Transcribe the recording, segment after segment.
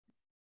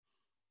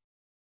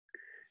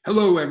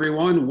Hello,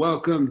 everyone.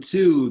 Welcome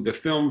to the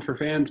Film for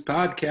Fans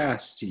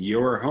podcast,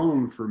 your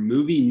home for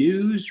movie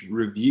news,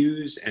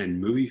 reviews,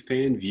 and movie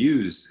fan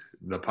views.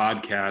 The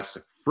podcast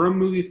from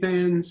movie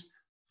fans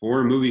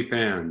for movie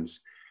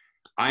fans.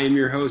 I am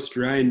your host,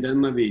 Ryan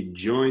Dunleavy,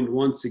 joined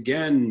once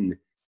again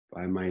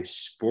by my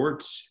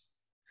sports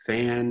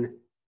fan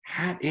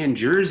hat and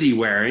jersey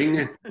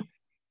wearing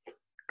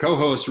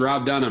co-host,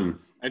 Rob Dunham.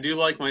 I do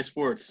like my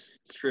sports,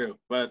 it's true,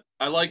 but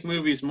I like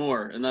movies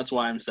more, and that's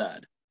why I'm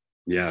sad.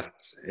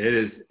 Yes, it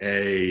is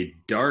a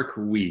dark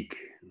week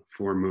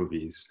for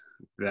movies.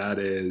 That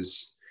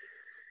is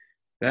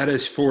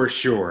for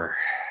sure.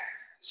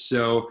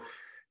 So,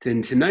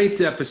 in tonight's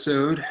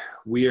episode,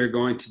 we are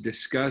going to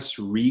discuss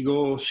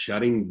Regal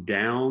shutting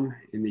down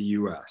in the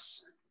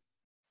US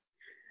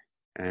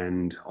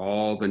and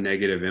all the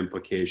negative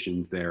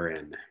implications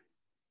therein.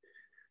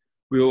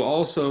 We will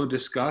also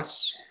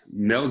discuss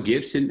Mel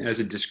Gibson as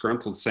a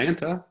disgruntled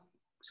Santa,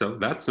 so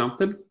that's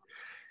something.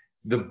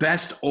 The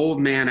best old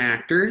man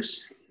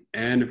actors,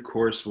 and of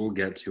course, we'll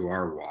get to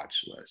our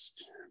watch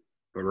list.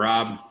 But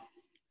Rob,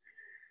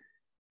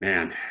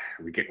 man,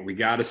 we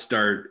got to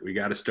start. We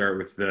got to start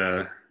with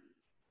the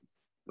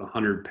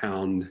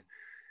 100-pound,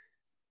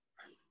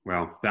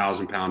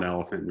 1,000-pound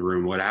elephant in the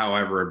room.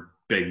 However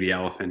big the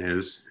elephant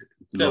is,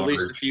 it's at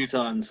least a few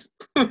tons.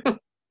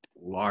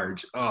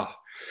 Large. Oh,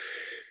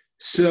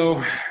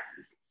 so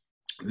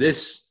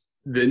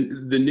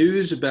the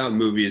news about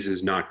movies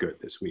is not good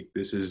this week.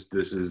 This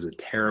is a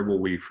terrible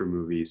week for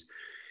movies.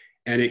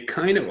 And it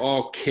kind of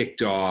all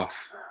kicked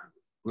off,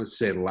 let's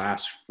say,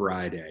 last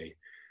Friday.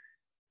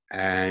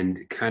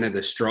 And kind of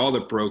the straw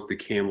that broke the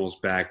camel's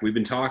back. We've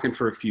been talking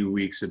for a few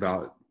weeks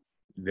about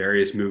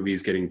various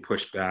movies getting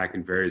pushed back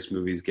and various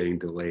movies getting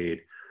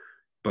delayed.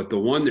 But the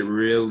one that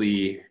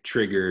really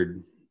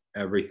triggered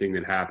everything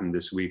that happened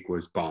this week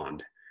was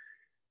Bond.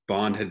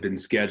 Bond had been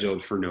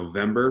scheduled for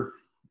November.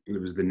 It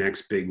was the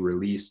next big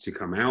release to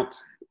come out.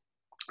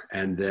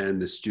 And then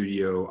the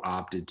studio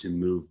opted to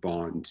move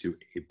Bond to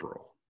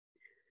April.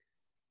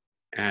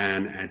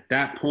 And at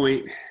that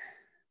point,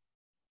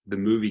 the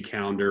movie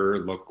calendar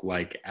looked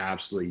like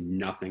absolutely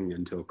nothing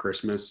until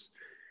Christmas.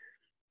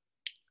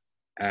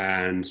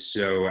 And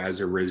so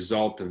as a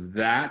result of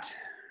that,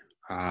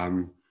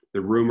 the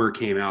rumor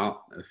came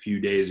out a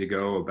few days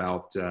ago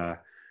about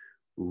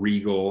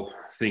Regal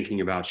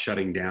thinking about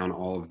shutting down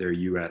all of their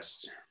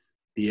U.S.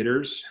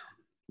 theaters,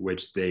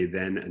 which they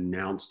then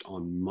announced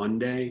on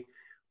Monday,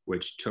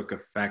 which took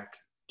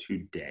effect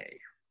today.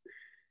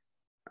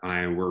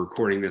 And we're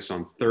recording this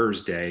on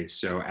Thursday.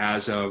 So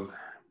as of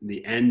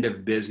the end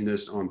of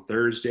business on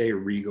Thursday,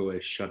 Regal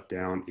is shut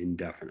down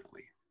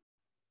indefinitely.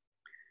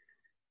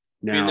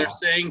 Now, I mean, they're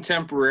saying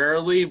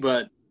temporarily,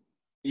 but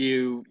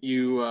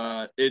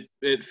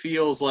it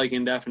feels like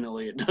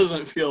indefinitely. It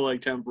doesn't feel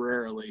like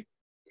temporarily.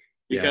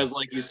 Because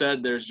like you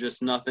said, there's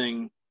just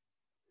nothing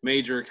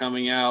major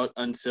coming out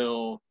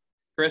until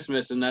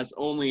Christmas, and that's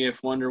only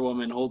if Wonder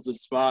Woman holds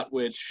its spot,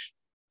 which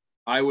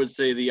I would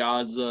say the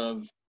odds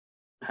of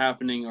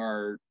happening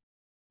are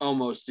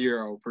almost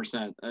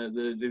 0%.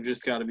 They've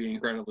just got to be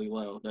incredibly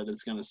low that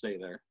it's going to stay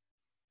there.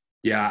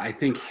 Yeah, I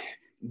think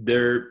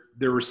there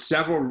were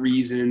several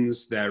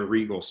reasons that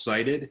Regal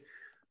cited.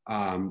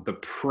 The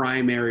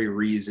primary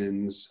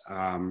reasons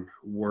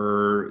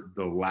were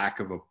the lack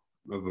of a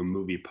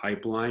movie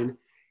pipeline,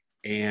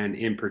 and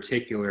in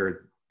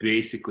particular,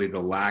 basically the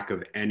lack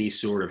of any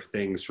sort of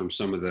things from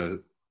some of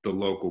the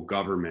local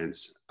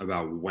governments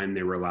about when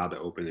they were allowed to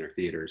open their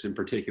theaters. In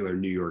particular,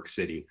 New York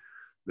City.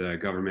 The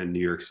government in New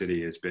York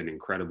City has been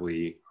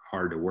incredibly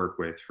hard to work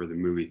with for the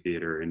movie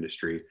theater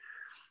industry.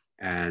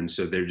 And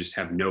so they just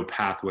have no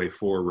pathway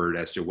forward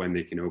as to when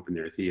they can open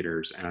their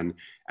theaters. And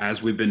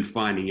as we've been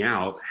finding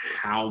out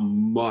how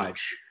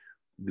much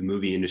the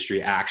movie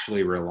industry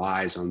actually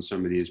relies on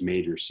some of these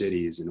major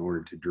cities in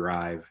order to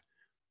drive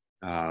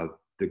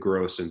the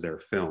gross of their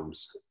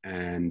films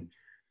and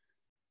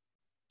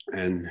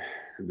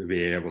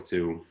be able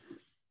to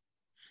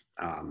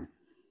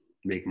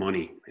make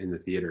money in the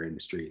theater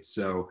industry.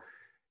 So,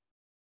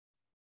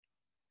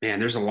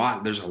 man, there's a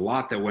lot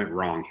that went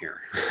wrong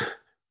here.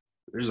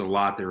 There's a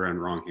lot that went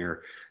wrong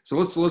here. So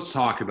let's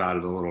talk about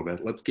it a little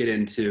bit. Let's get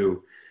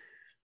into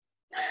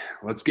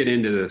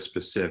the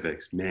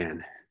specifics.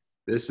 Man,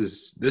 this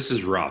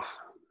is rough.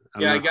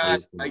 I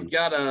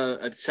got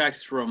a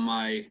text from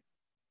my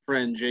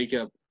friend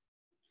Jacob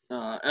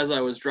as I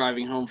was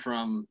driving home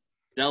from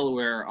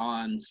Delaware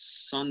on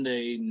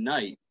Sunday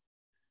night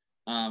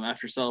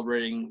after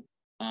celebrating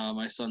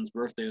my son's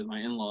birthday with my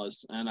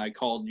in-laws, and I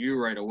called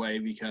you right away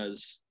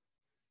because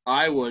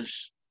I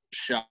was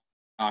shocked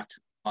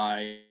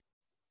by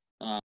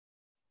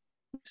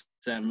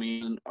sent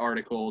me an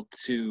article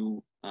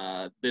to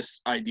this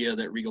idea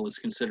that Regal is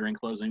considering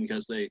closing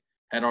because they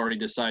had already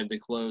decided to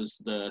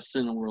close the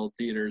Cineworld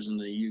theaters in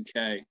the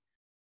UK.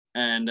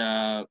 And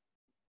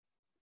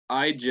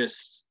I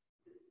just,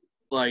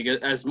 like,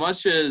 as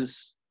much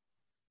as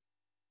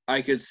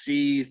I could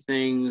see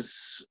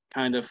things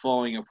kind of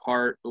falling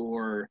apart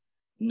or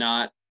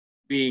not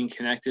being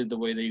connected the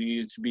way they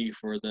needed to be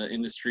for the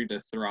industry to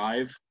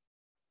thrive,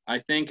 I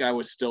think I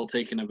was still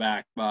taken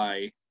aback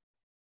by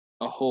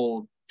a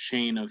whole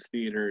chain of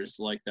theaters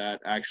like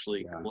that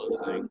actually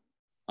closing.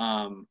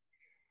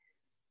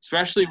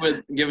 Especially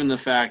given the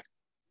fact,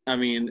 I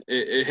mean,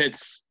 it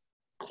hits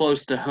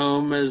close to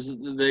home, as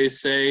they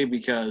say,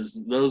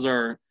 because those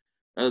are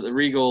the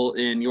Regal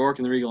in York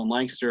and the Regal in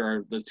Lancaster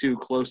are the two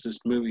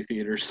closest movie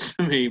theaters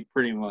to me,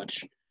 pretty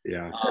much.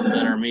 Yeah.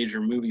 That are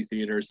major movie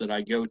theaters that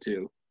I go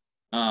to.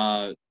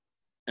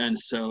 And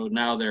so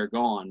now they're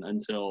gone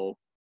until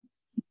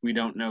we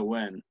don't know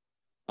when.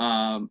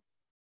 I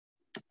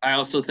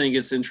also think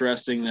it's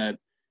interesting that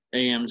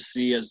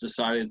AMC has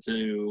decided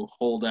to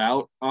hold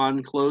out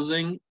on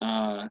closing.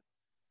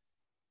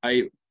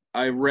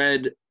 I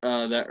read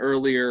that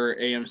earlier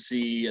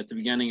AMC at the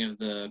beginning of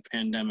the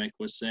pandemic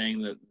was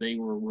saying that they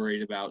were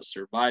worried about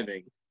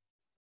surviving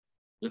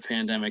the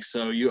pandemic.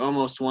 So you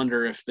almost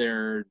wonder if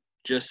they're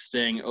just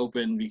staying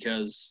open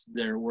because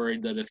they're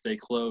worried that if they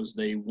close,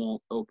 they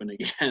won't open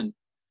again.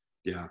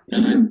 Yeah.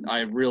 And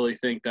I really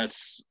think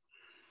that's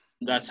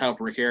how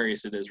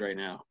precarious it is right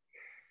now.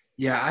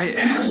 Yeah,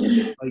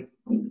 I like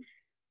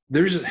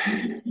there's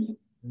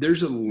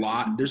a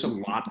lot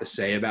to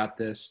say about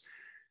this.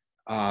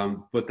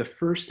 But the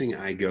first thing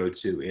I go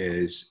to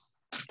is,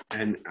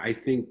 and I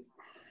think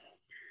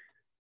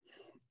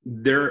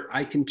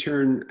I can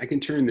turn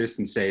this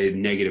and say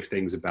negative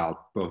things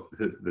about both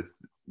the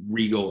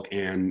Regal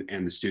and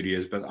the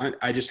studios, but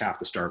I just have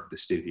to start with the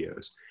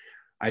studios.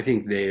 I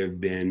think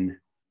they've been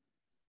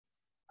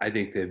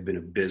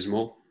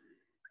abysmal.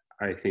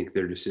 I think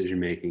their decision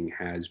making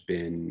has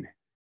been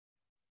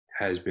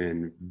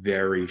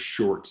very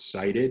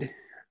short-sighted.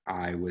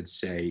 I would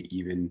say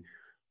even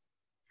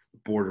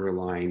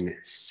borderline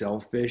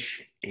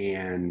selfish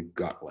and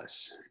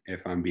gutless,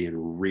 if I'm being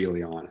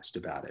really honest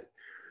about it.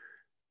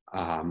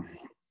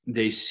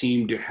 They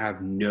seem to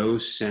have no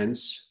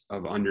sense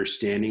of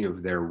understanding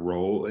of their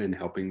role in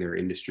helping their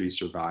industry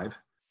survive.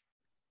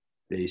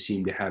 They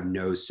seem to have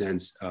no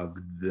sense of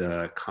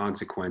the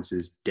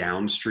consequences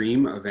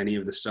downstream of any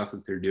of the stuff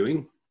that they're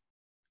doing.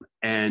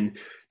 And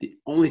the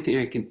only thing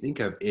I can think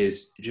of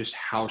is just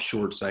how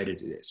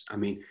short-sighted it is. I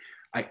mean,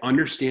 I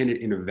understand it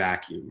in a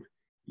vacuum.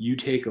 You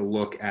take a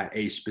look at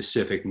a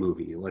specific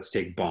movie. Let's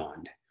take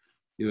Bond.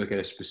 You look at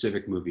a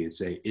specific movie and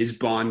say, is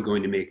Bond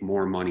going to make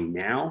more money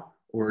now,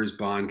 or is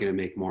Bond going to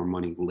make more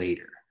money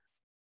later?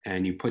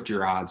 And you put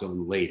your odds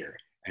on later,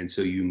 and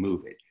so you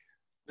move it.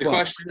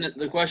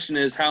 The question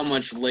is, how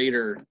much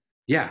later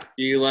do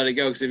you let it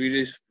go? Because if you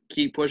just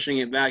keep pushing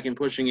it back,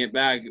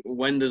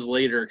 when does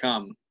later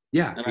come?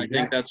 Yeah, and exactly. I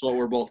think that's what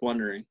we're both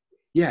wondering.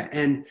 Yeah,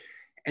 and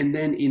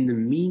then in the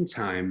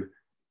meantime,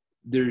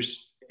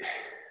 there's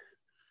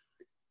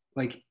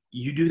like,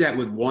 you do that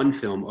with one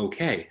film,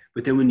 okay,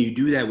 but then when you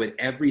do that with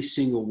every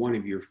single one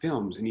of your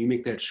films, and you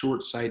make that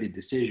short-sighted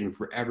decision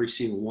for every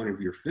single one of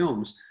your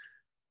films,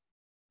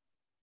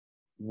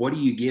 what do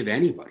you give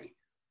anybody?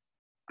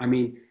 I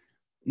mean,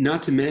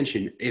 not to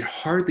mention, it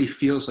hardly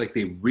feels like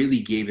they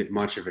really gave it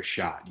much of a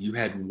shot. You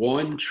had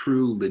one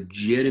true,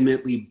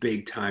 legitimately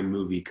big-time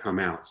movie come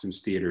out since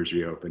theaters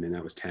reopened, and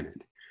that was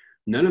Tenet.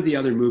 None of the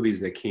other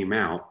movies that came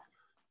out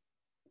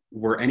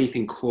were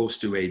anything close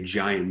to a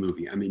giant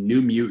movie. I mean,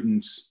 New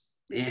Mutants,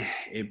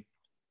 it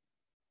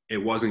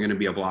wasn't going to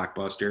be a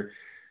blockbuster.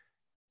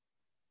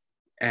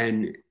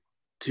 And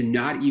to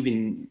not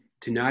even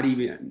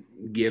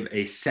give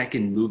a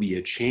second movie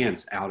a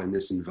chance out in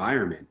this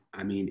environment,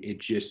 I mean,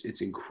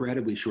 it's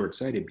incredibly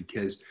short-sighted,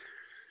 because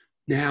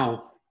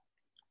now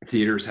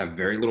theaters have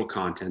very little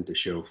content to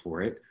show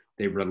for it.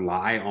 They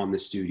rely on the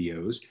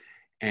studios,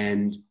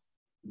 and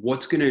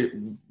what's gonna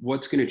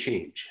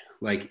change?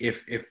 Like,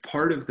 if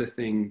part of the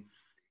thing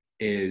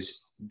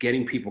is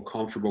getting people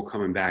comfortable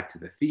coming back to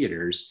the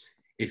theaters,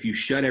 if you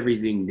shut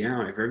everything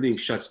down, if everything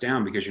shuts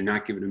down because you're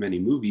not giving them any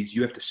movies,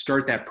 you have to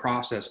start that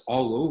process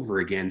all over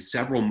again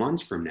several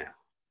months from now.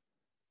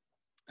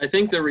 I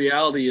think the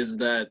reality is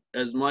that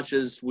as much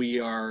as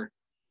we are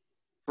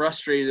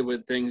frustrated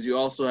with things, you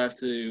also have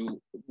to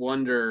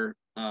wonder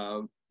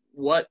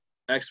what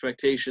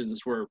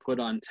expectations were put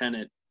on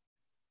Tenet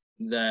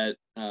that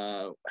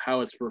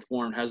how it's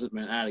performed hasn't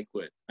been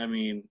adequate. I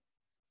mean,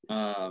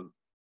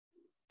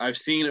 I've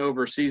seen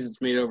overseas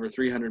it's made over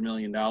 $300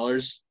 million,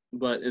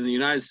 but in the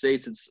United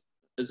States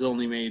it's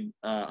only made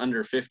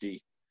under 50,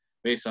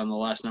 based on the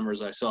last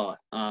numbers I saw.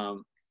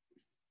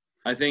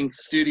 I think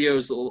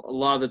studios, a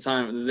lot of the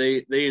time,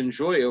 they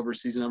enjoy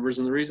overseas numbers,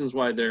 and the reasons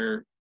why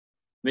they're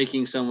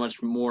making so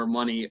much more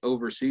money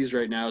overseas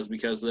right now is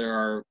because there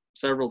are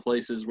several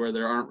places where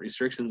there aren't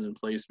restrictions in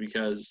place,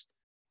 because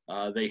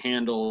they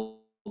handle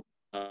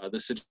the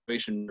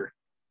situation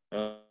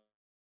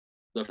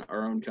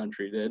our own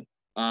country did.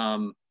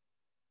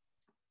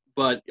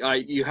 But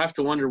you have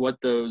to wonder what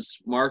those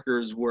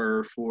markers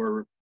were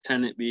for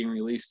Tenet being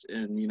released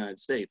in the United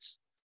States,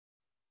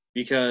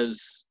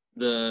 because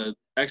the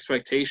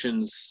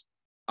expectations,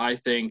 I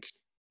think,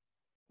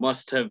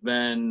 must have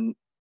been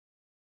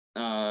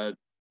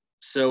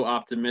so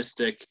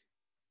optimistic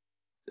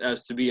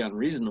as to be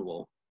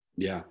unreasonable.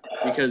 Yeah.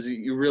 Because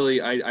you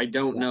really, I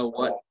don't know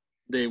what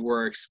they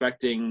were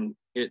expecting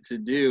it to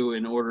do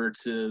in order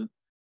to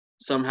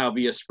somehow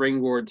be a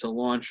springboard to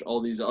launch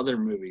all these other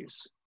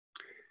movies.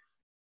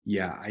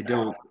 Yeah, I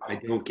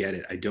don't get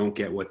it. I don't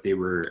get what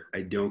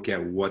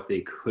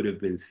they could have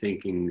been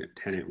thinking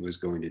Tenet was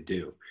going to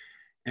do.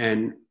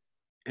 And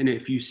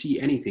if you see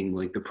anything,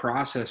 like, the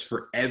process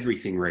for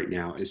everything right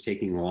now is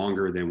taking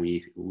longer than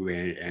we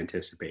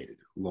anticipated,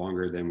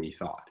 longer than we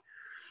thought.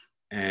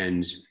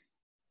 And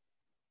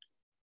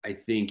I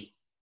think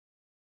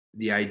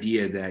the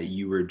idea that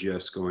you were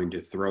just going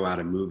to throw out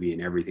a movie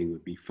and everything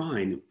would be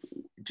fine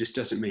just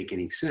doesn't make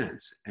any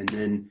sense. And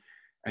then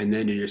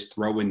to just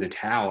throw in the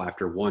towel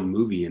after one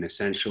movie and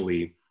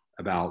essentially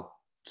about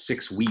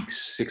 6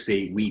 weeks, 6 to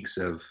 8 weeks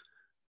of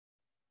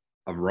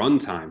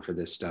runtime for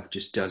this stuff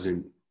just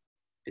doesn't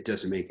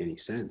make any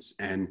sense.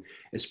 And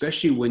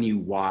especially when you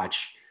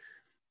watch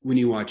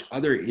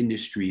other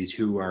industries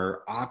who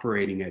are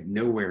operating at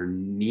nowhere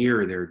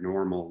near their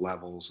normal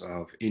levels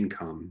of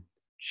income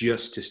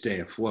just to stay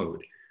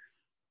afloat.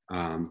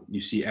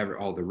 You see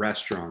all the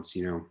restaurants,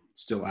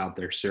 still out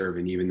there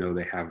serving, even though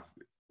they have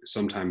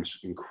sometimes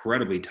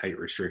incredibly tight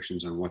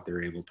restrictions on what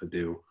they're able to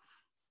do.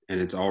 And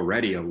it's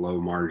already a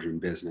low margin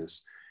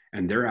business.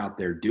 And they're out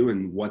there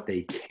doing what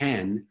they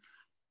can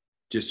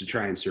just to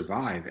try and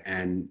survive.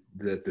 And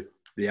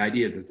the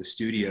idea that the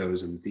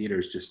studios and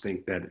theaters just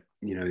think that,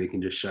 they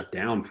can just shut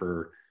down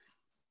for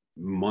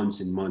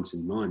months and months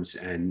and months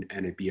and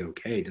it be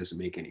okay doesn't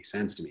make any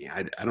sense to me.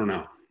 I don't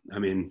know. I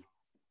mean,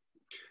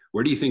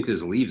 where do you think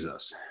this leaves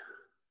us?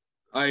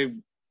 I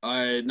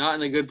not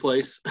in a good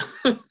place.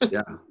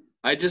 Yeah.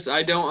 I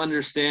don't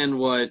understand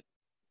I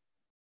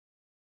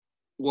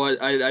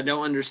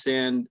don't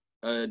understand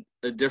a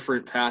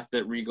different path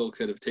that Regal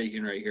could have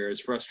taken right here, as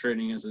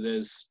frustrating as it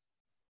is.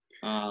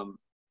 I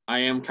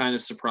am kind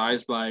of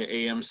surprised by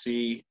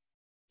AMC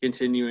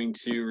continuing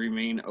to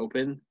remain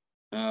open.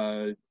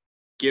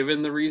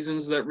 Given the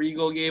reasons that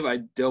Regal gave, I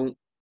don't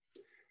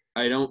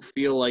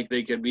feel like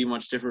they could be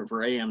much different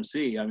for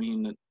AMC. I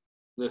mean,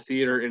 the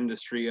theater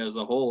industry as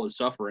a whole is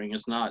suffering.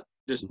 It's not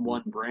just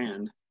one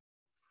brand.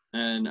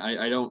 And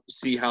I don't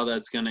see how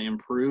that's going to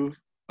improve.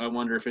 I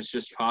wonder if it's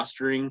just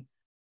posturing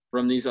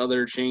from these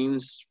other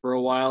chains for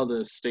a while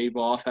to stave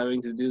off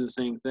having to do the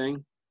same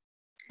thing.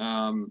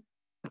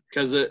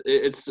 Because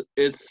it's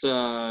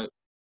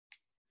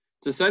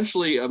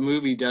essentially a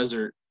movie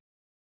desert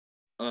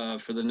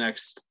for the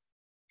next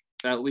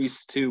at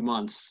least 2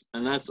 months,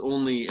 and that's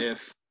only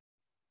if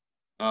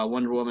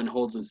Wonder Woman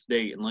holds its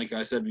date. And like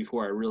I said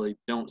before, I really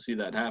don't see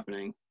that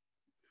happening.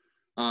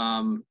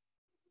 And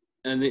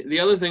the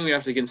other thing we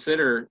have to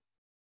consider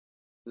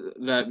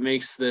that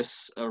makes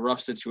this a rough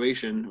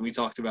situation, we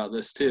talked about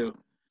this too,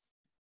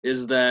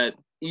 is that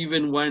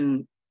even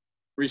when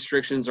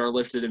restrictions are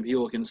lifted and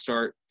people can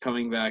start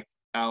coming back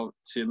out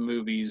to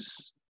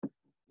movies,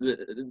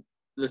 the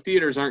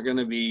theaters aren't going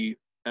to be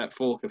at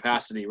full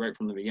capacity right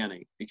from the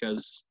beginning,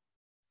 because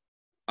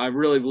I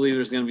really believe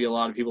there's going to be a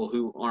lot of people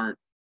who aren't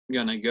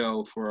going to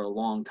go for a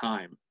long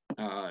time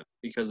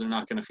because they're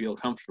not going to feel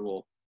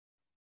comfortable.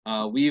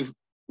 We've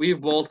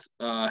both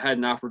had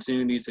an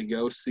opportunity to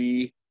go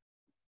see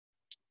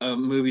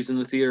movies in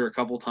the theater a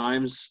couple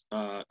times.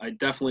 I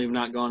definitely have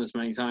not gone as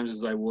many times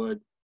as I would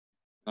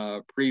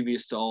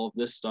previous to all of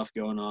this stuff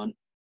going on.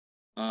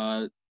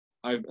 I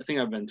think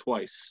I've been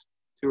twice,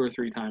 2 or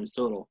 3 times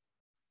total.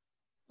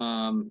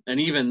 And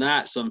even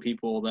that, some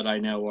people that I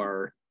know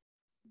are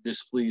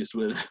displeased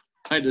with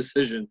my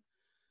decision.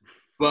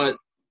 But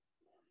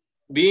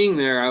being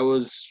there, I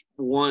was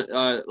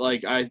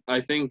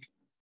I think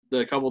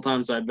the couple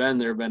times I've been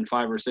there have been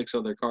 5 or 6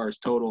 other cars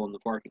total in the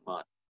parking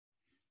lot.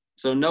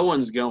 So no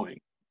one's going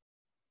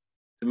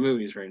to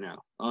movies right now.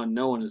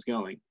 No one is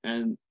going.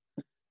 And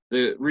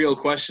the real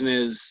question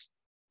is,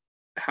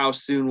 how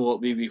soon will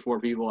it be before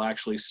people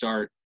actually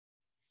start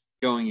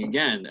going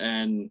again?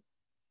 And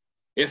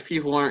if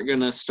people aren't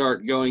going to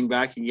start going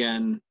back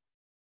again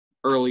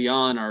early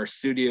on, our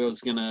studio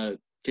is going to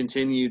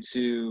continue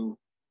to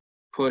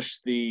push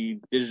the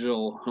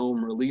digital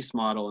home release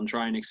model and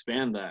try and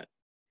expand that.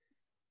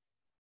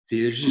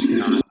 See,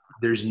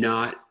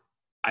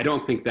 I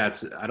don't think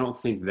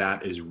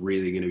that is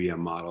really going to be a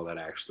model that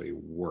actually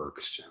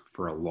works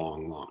for a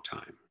long, long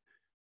time.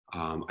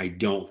 I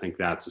don't think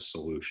that's a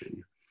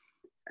solution.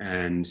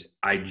 And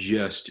I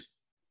just,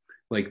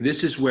 like,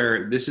 this is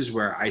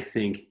where I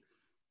think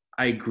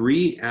I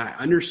agree. And I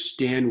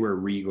understand where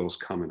Regal's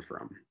coming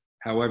from.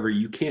 However,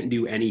 you can't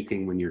do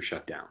anything when you're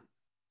shut down.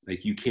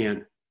 Like, you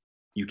can't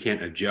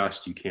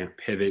adjust, you can't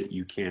pivot,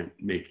 you can't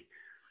make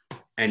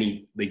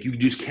you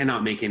just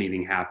cannot make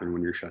anything happen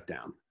when you're shut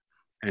down.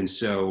 And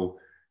so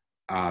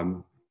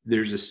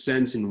there's a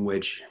sense in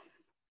which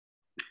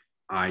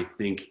I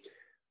think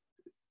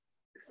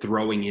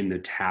throwing in the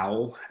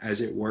towel,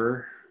 as it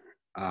were,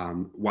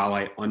 while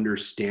I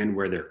understand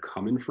where they're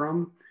coming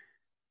from,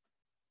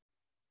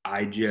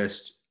 I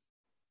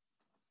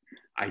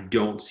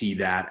don't see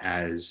that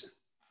as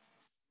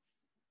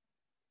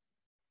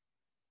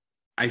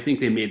I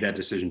think they made that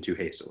decision too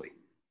hastily.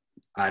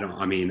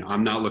 I mean,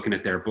 I'm not looking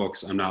at their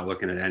books. I'm not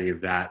looking at any of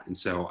that. And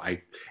so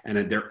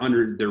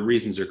their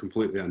reasons are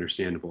completely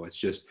understandable. It's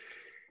just,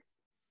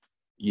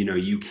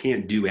 you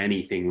can't do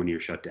anything when you're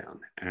shut down.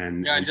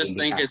 Yeah, I just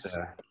think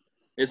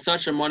it's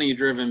such a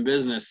money-driven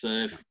business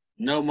that if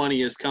no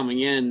money is coming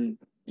in,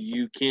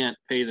 you can't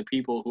pay the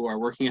people who are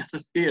working at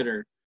the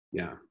theater.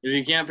 Yeah. If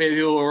you can't pay the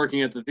people who are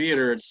working at the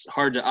theater, it's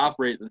hard to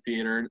operate the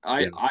theater.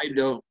 I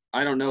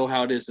don't know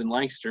how it is in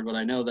Lancaster, but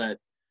I know that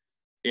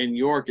in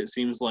York, it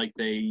seems like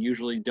they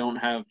usually don't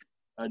have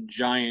a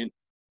giant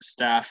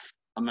staff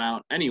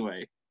amount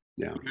anyway,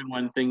 even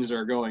when things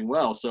are going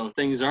well. So if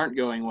things aren't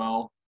going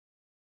well,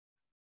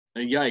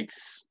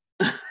 yikes.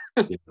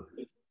 Yeah.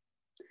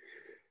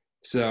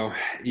 So,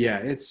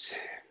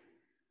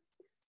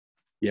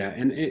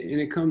 and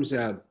it comes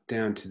out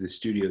down to the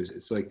studios.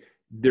 It's like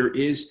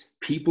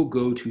people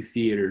go to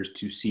theaters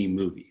to see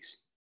movies.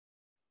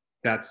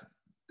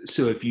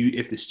 So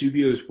if the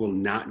studios will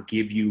not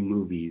give you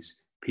movies,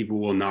 people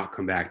will not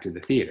come back to the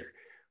theater.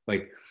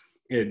 Like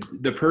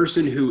the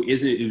person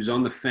who's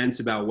on the fence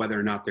about whether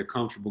or not they're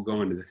comfortable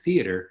going to the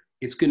theater,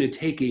 it's going to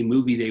take a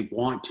movie they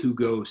want to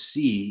go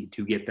see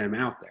to get them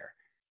out there.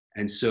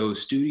 And so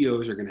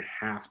studios are going to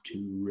have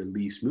to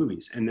release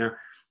movies. And now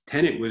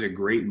Tenet was a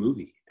great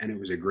movie and it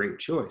was a great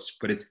choice,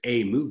 but it's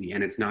a movie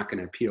and it's not going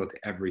to appeal to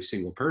every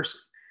single person.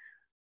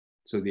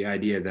 So the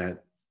idea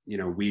that,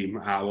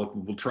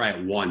 we'll try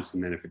it once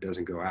and then if it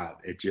doesn't go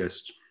out,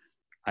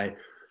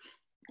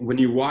 when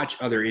you watch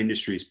other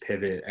industries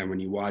pivot and when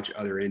you watch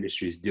other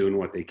industries doing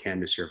what they can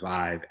to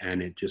survive,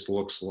 and it just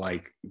looks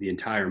like the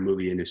entire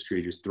movie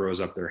industry just throws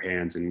up their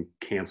hands and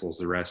cancels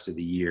the rest of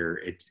the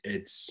year,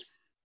 it's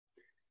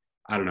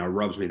I don't know, it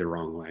rubs me the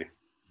wrong way.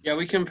 Yeah,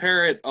 we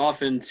compare it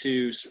often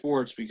to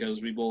sports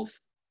because we both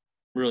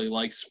really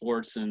like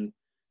sports, and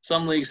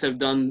some leagues have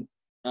done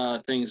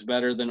things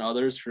better than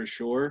others for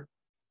sure.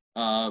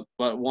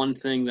 But one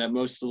thing that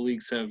most of the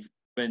leagues have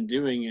been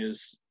doing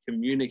is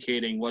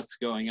communicating what's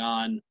going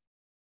on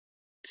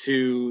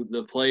to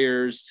the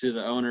players, to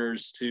the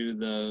owners, to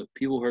the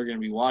people who are going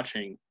to be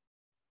watching,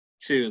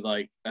 to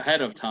like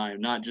ahead of time,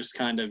 not just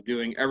kind of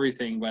doing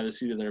everything by the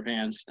seat of their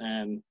pants.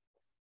 And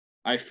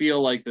I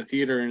feel like the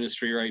theater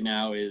industry right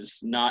now is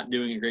not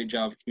doing a great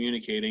job of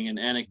communicating. And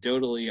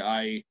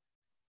anecdotally,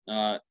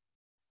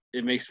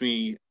 it makes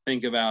me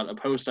think about a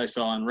post I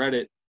saw on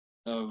Reddit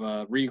of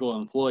a Regal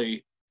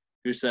employee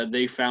who said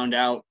they found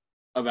out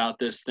about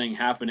this thing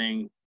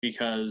happening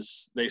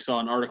because they saw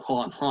an article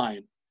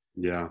online.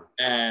 Yeah.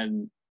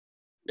 And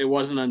it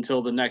wasn't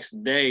until the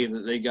next day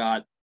that they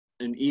got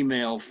an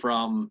email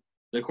from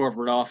the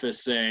corporate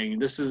office saying,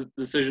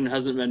 decision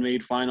hasn't been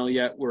made final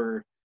yet.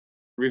 We're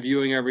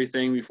reviewing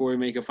everything before we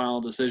make a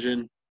final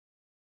decision.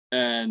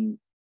 And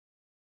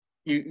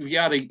you've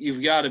got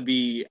to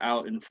be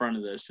out in front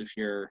of this if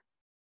you're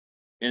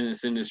in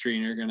this industry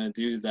and you're going to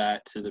do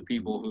that to the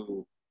people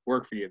who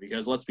work for you.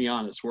 Because let's be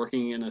honest,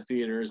 working in a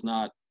theater is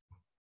not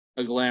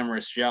a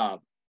glamorous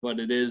job, but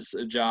it is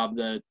a job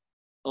that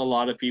a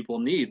lot of people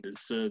need.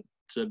 It's a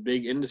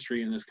big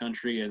industry in this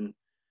country, and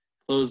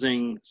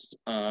closing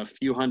a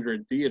few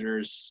hundred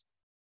theaters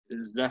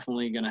is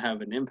definitely going to have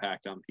an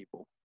impact on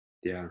people.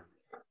 Yeah.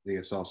 I think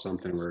I saw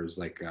something where it was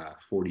like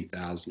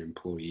 40,000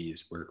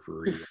 employees work for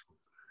Regal.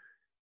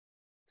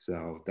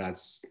 So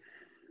that's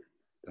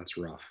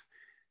rough.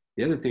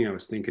 The other thing I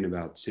was thinking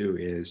about too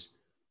is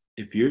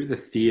if you're the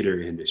theater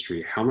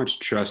industry, how much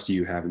trust do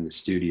you have in the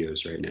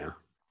studios right now?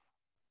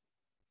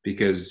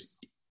 Because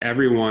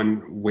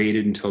everyone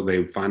waited until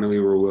they finally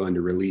were willing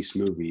to release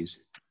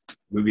movies.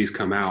 Movies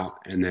come out,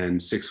 and then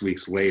 6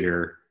 weeks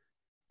later,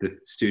 the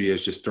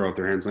studios just throw up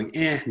their hands like,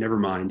 never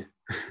mind.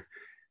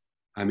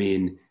 I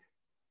mean,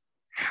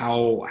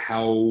 how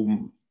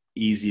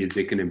easy is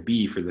it going to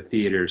be for the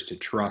theaters to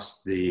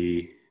trust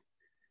the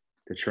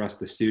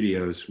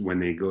studios when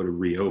they go to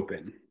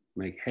reopen?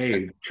 Like,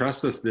 hey,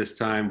 trust us this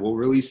time. We'll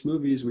release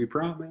movies, we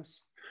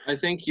promise. I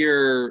think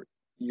your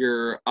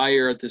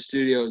ire at the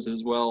studios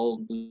as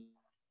well. I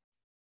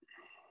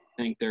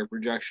think their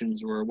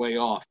projections were way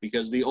off,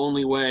 because the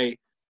only way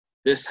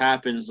this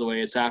happens the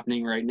way it's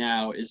happening right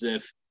now is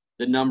if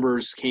the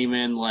numbers came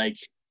in like,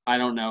 I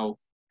don't know,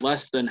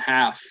 less than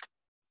half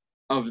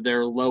of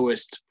their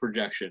lowest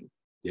projection.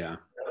 Yeah.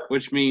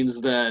 Which means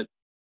that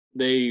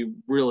they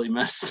really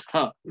messed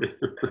up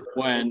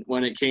when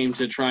it came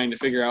to trying to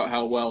figure out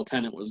how well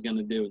Tenet was going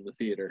to do in the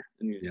theater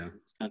in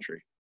this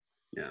country.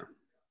 Yeah.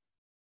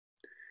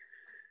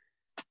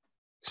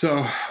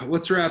 So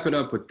let's wrap it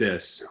up with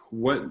this.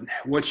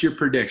 What's your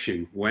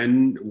prediction?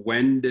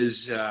 When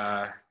does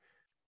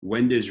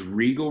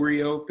Regal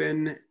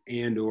reopen,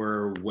 and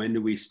or when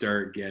do we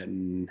start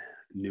getting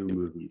new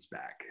movies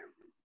back?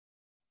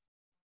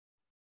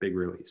 Big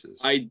releases.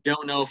 I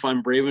don't know if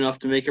I'm brave enough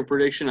to make a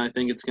prediction. I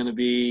think it's going to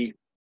be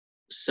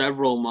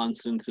several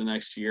months into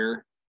next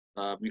year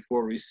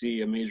before we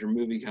see a major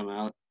movie come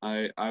out.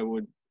 I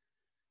would,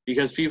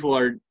 because people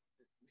are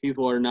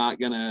not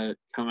going to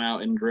come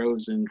out in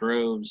droves and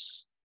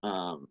droves.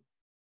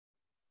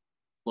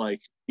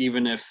 Like,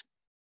 even if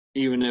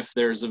even if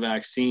there's a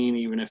vaccine,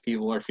 even if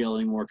people are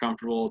feeling more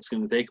comfortable, it's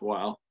going to take a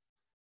while.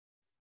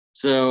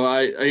 So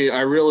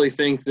I really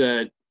think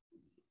that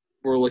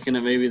we're looking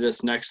at maybe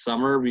this next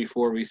summer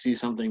before we see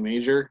something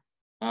major.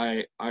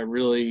 I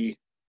really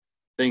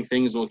think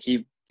things will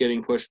keep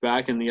getting pushed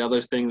back. And the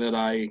other thing that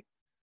I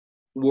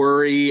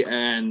worry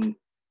and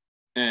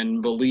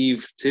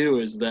believe too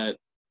is that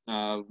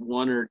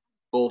one or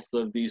both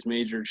of these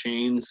major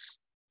chains,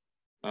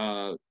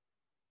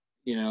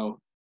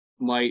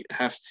 might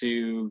have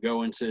to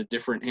go into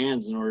different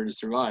hands in order to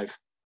survive.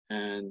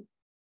 And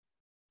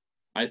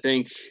I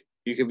think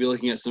you could be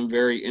looking at some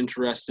very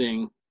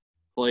interesting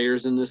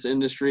players in this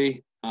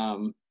industry.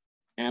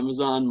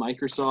 Amazon,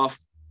 Microsoft,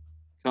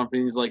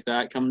 companies like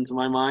that come into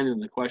my mind.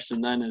 And the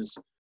question then is,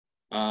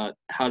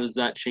 how does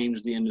that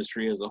change the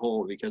industry as a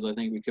whole? Because I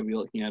think we could be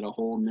looking at a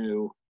whole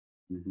new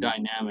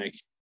dynamic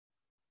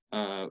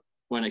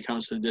when it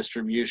comes to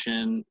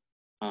distribution,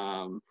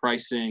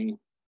 pricing.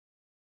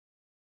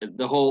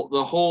 The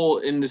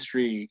whole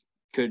industry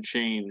could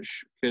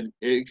change.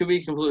 It could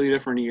be completely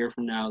different a year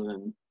from now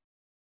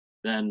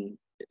than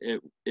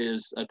it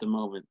is at the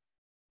moment.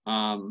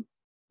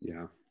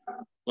 Yeah.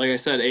 Like I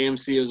said,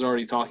 AMC is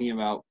already talking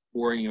about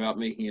worrying about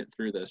making it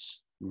through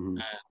this and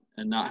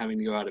not having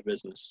to go out of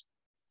business.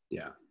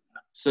 Yeah.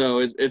 So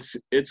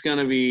it's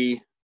gonna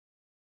be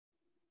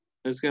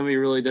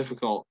really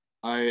difficult.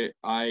 I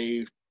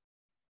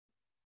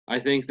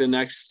think the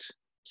next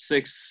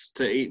 6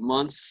 to 8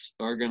 months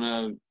are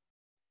gonna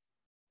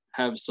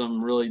have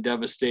some really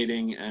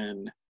devastating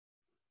and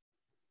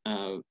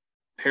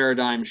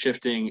paradigm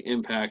shifting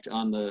impact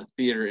on the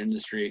theater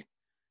industry.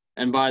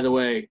 And by the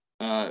way,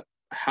 how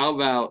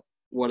about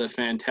what a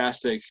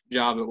fantastic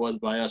job it was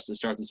by us to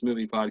start this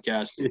movie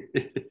podcast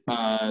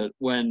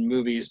when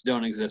movies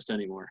don't exist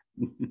anymore.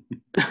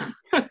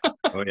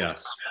 Oh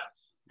yes,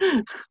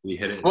 we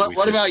hit it.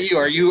 What about you?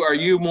 Are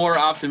you more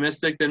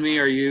optimistic than me?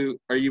 Are you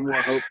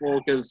more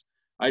hopeful? Because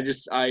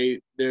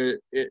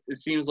it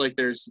seems like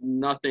there's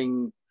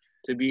nothing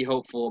to be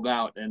hopeful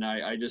about, and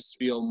I just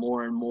feel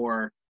more and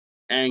more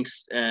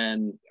angst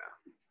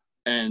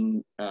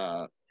and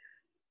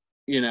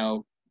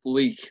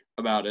bleak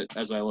about it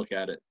as I look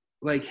at it.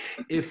 Like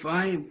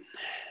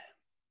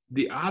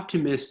the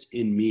optimist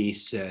in me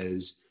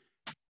says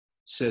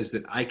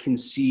that I can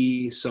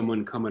see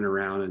someone coming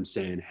around and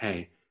saying,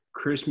 hey,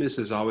 Christmas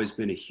has always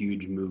been a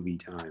huge movie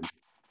time.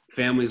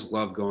 Families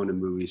love going to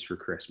movies for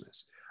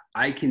Christmas.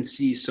 I can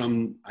see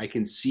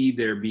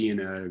there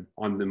being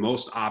on the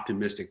most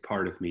optimistic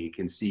part of me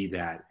can see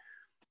that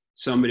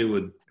somebody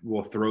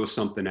will throw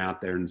something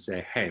out there and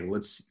say, hey,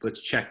 let's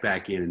check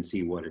back in and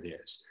see what it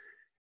is.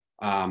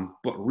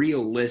 But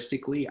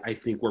realistically, I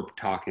think we're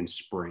talking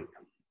spring.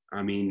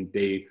 I mean,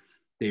 they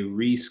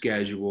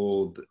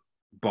rescheduled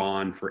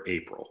Bond for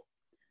April.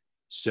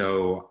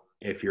 So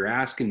if you're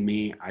asking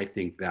me, I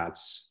think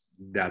that's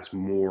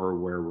more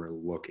where we're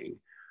looking.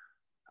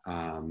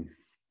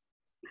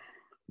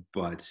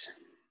 But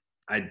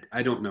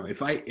I don't know.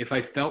 If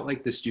I felt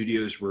like the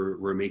studios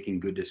were making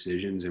good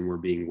decisions and were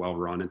being well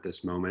run at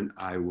this moment,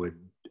 I would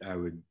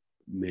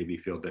maybe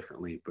feel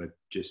differently. But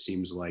just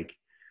seems like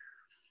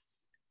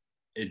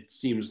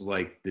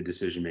the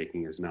decision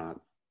making is not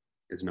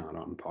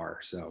on par.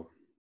 So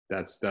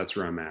that's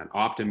where I'm at.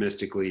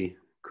 Optimistically,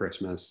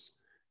 Christmas.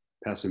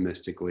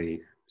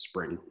 Pessimistically,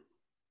 spring.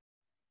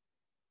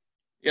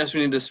 Yes,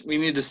 we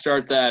need to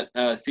start that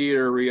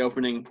theater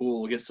reopening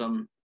pool. Get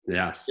some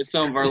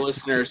of our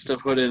listeners to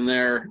put in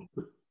their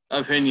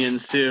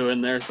opinions too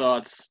and their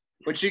thoughts,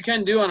 which you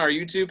can do on our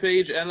YouTube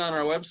page and on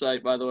our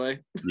website, by the way.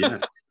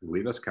 Yes,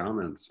 leave us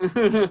comments.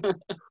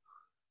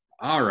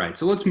 All right,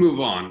 so let's move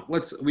on.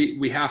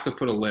 We have to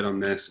put a lid on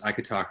this. I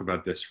could talk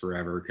about this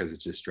forever because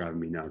it's just driving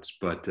me nuts.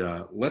 But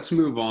let's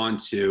move on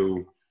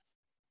to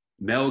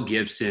Mel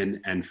Gibson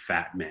and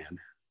Fat Man.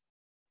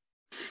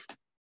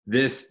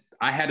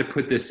 I had to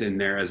put this in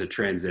there as a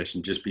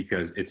transition just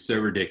because it's so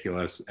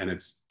ridiculous and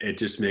it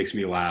just makes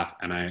me laugh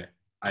and I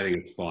think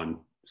it's fun.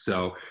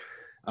 So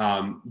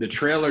the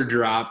trailer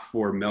dropped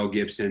for Mel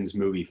Gibson's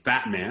movie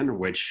Fat Man,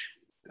 which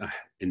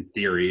in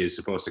theory is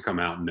supposed to come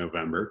out in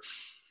November.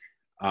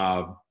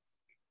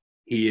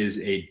 He is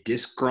a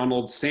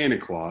disgruntled Santa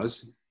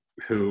Claus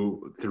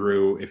who,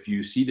 if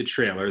you see the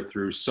trailer,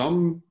 through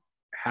some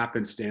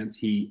happenstance,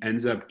 he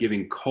ends up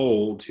giving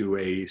coal to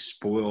a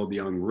spoiled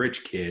young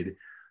rich kid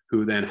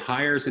who then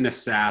hires an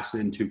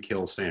assassin to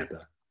kill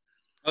Santa.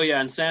 Oh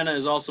yeah, and Santa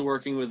is also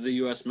working with the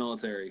U.S.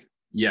 military.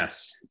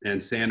 Yes,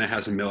 and Santa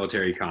has a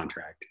military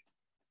contract.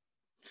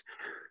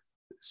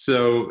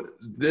 So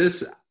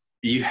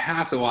you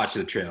have to watch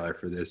the trailer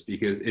for this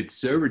because it's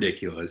so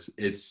ridiculous.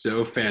 It's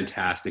so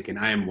fantastic, and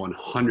I am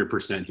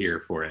 100%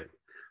 here for it.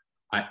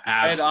 I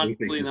absolutely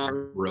think this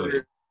is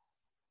brilliant.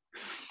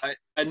 I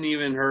hadn't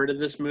even heard of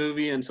this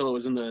movie until it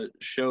was in the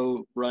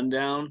show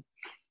rundown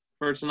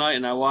for tonight,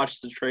 and I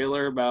watched the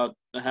trailer about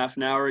a half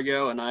an hour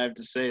ago, and I have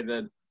to say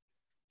that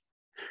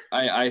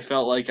I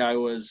felt like I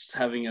was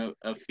having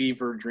a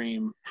fever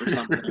dream or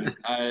something.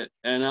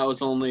 And that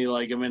was only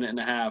like a minute and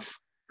a half.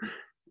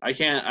 I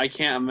can't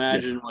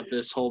imagine what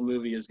this whole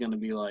movie is going to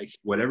be like.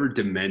 Whatever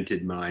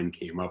demented mind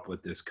came up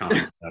with this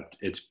concept,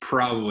 it's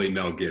probably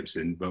Mel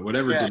Gibson. But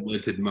whatever Yeah.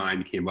 demented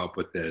mind came up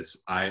with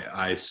this,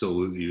 I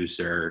salute you,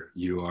 sir.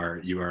 You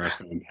are a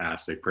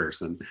fantastic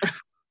person.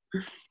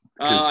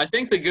 I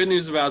think the good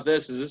news about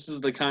this is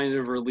the kind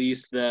of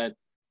release that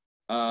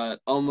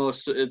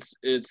almost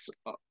it's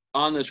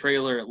on the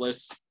trailer. It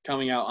lists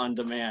coming out on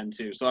demand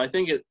too. So I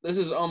think this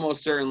is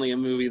almost certainly a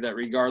movie that,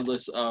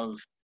 regardless of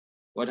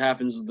what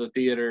happens with the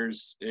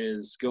theaters,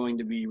 is going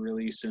to be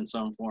released in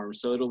some form.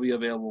 So it'll be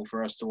available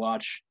for us to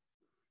watch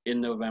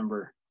in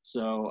November.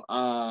 So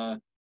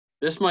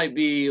this might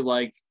be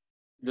like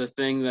the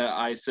thing that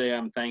I say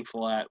I'm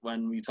thankful at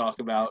when we talk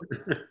about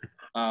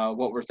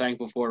what we're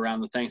thankful for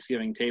around the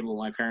Thanksgiving table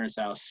at my parents'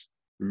 house.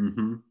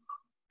 Mm-hmm.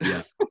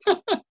 Yeah.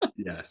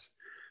 Yes.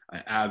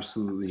 I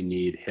absolutely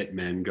need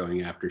hitmen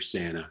going after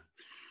Santa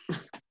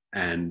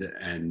and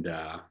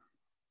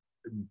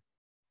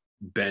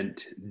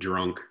bent,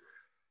 drunk,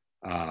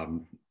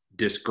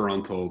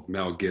 disgruntled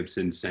Mel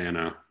Gibson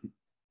Santa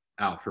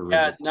out for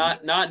Yeah,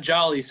 not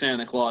jolly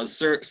Santa Claus,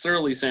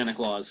 surly Santa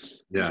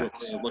Claus is what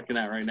we're looking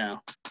at right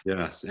now.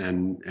 Yes,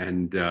 and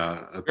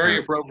very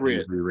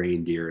appropriate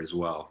reindeer as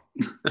well.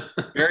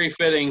 Very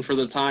fitting for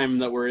the time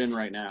that we're in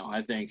right now.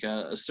 I think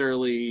a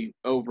surly,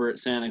 over it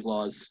Santa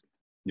Claus.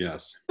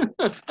 Yes,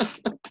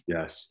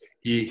 yes,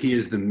 he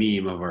is the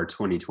meme of our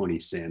 2020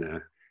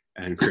 Santa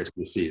and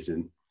Christmas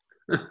season.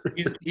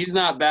 he's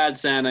not bad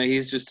Santa.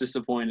 He's just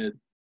disappointed.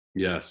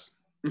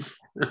 Yes.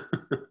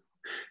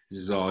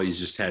 He's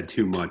just had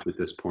too much at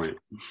this point.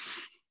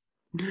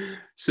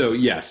 So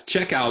yes,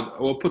 check out.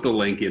 We'll put the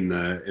link in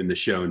the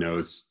show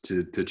notes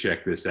to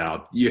check this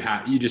out.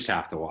 You just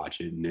have to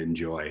watch it and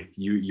enjoy.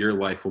 Your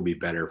life will be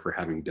better for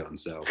having done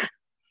so.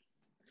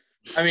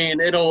 I mean,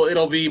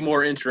 it'll be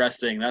more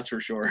interesting, that's for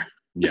sure.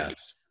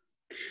 Yes.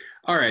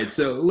 All right,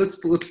 so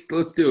let's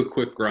do a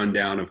quick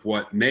rundown of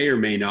what may or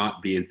may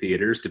not be in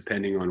theaters,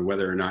 depending on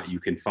whether or not you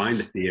can find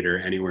a theater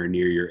anywhere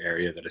near your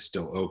area that is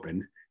still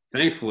open.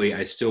 Thankfully,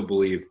 I still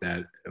believe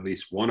that at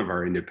least one of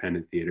our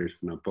independent theaters,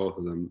 if not both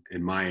of them,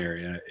 in my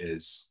area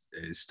is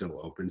still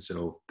open.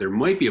 So there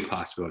might be a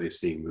possibility of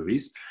seeing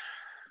movies,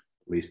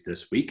 at least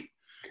this week.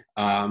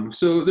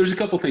 So there's a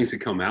couple things that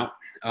come out.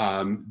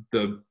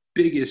 The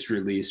biggest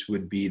release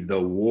would be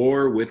The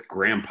War with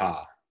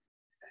Grandpa.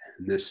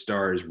 And this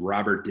stars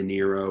Robert De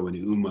Niro and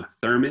Uma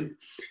Thurman.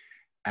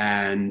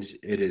 And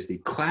it is the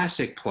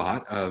classic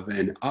plot of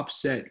an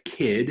upset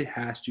kid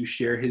has to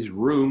share his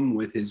room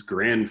with his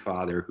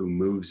grandfather who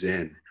moves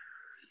in.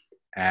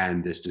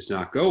 And this does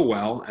not go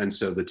well, and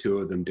so the two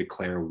of them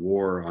declare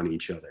war on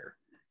each other.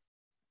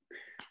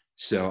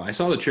 So I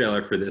saw the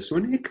trailer for this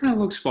one. It kind of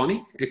looks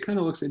funny. It kind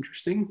of looks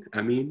interesting.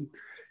 I mean,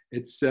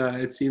 it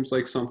seems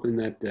like something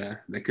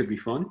that could be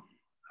fun.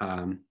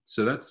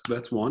 So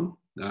that's one.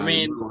 I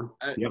mean,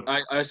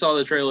 I saw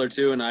the trailer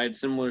too, and I had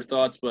similar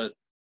thoughts, but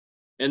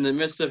in the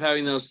midst of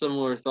having those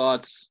similar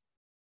thoughts,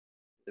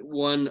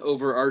 one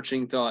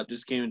overarching thought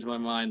just came into my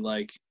mind,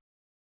 like,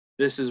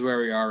 this is where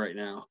we are right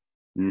now.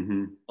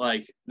 Mm-hmm.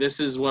 Like, this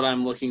is what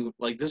I'm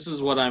this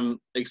is what I'm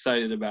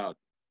excited about.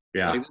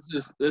 Yeah. Like,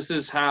 this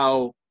is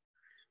how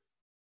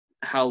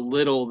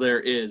little there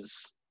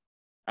is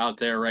out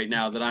there right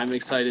now that I'm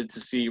excited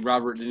to see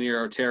Robert De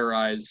Niro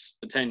terrorize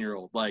a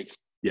 10-year-old. Like,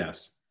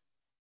 yes.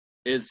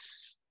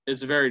 It's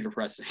very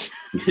depressing.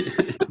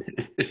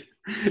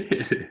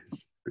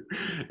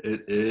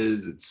 It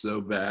is. It's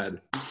so bad.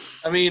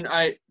 I mean,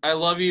 I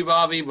love you,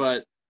 Bobby,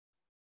 but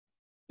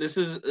this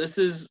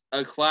is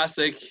a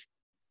classic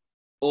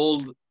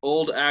old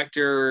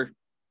actor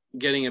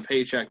getting a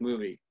paycheck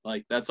movie.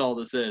 Like, that's all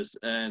this is,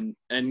 and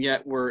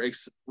yet we're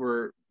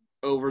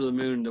over the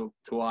moon to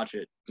watch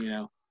it. You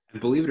know.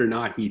 Believe it or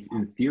not, he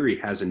in theory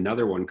has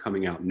another one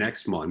coming out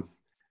next month,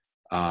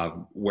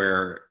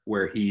 where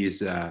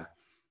he's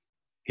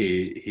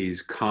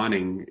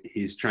conning.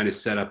 He's trying to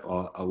set up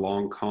a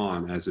long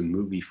con as a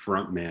movie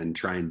frontman,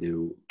 trying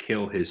to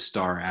kill his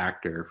star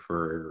actor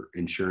for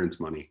insurance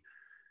money.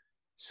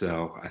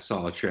 So I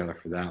saw a trailer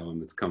for that one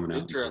that's coming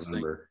out in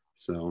November.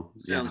 So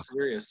sounds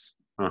serious.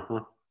 Uh-huh.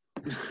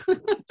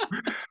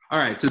 All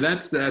right, so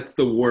that's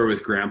The War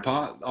with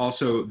Grandpa.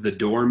 Also, The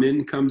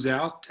Doorman comes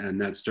out, and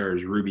that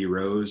stars Ruby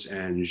Rose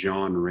and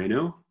Jean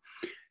Reno.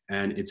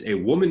 And it's a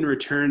woman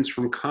returns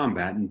from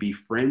combat and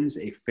befriends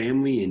a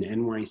family in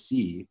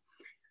NYC.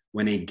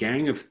 When a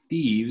gang of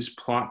thieves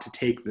plot to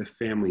take the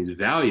family's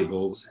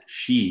valuables,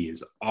 she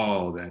is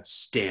all that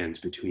stands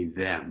between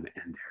them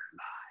and their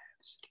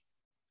lives.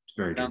 It's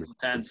very sounds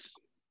intense.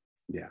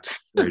 Yeah,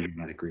 very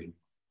dramatic read.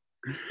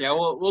 Yeah,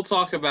 we'll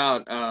talk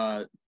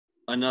about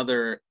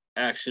another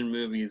action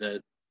movie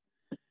that.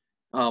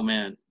 Oh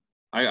man,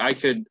 I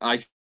could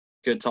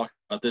talk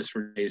about this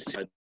for days.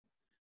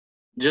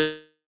 Just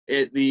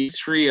the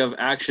history of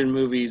action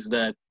movies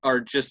that are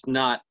just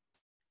not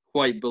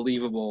quite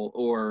believable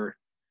or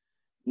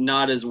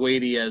not as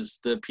weighty as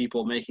the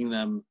people making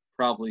them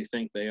probably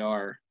think they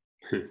are.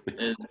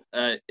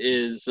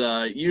 is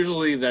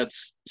usually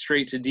that's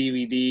straight to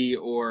DVD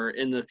or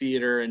in the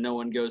theater and no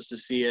one goes to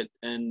see it.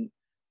 And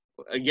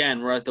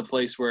again, we're at the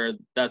place where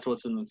that's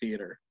what's in the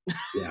theater.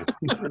 Yeah.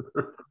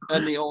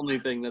 And the only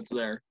thing that's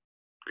there.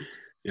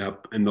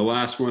 Yep. And the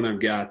last one I've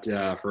got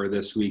for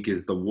this week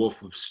is The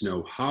Wolf of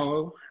Snow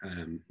Hollow.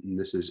 And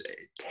this is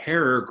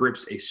terror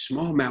grips a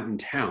small mountain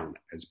town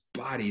as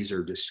bodies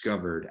are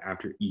discovered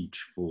after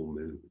each full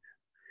moon.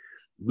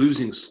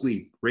 Losing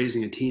sleep,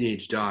 raising a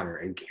teenage daughter,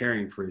 and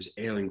caring for his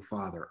ailing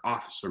father,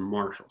 Officer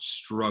Marshall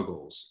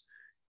struggles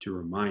to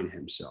remind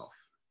himself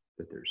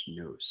that there's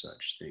no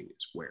such thing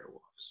as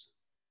werewolves.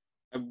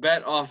 I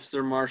bet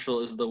Officer Marshall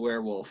is the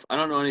werewolf. I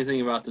don't know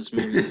anything about this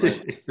movie,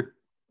 but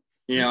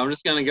I'm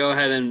just going to go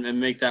ahead and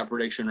make that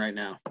prediction right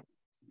now.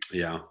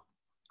 Yeah.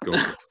 Go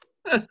for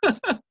it.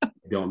 I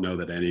don't know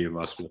that any of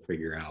us will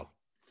figure out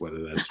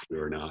whether that's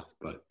true or not,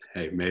 but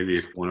hey, maybe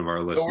if one of our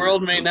listeners... The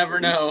world may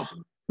never know.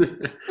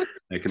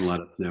 They can let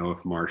us know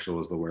if Marshall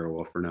is the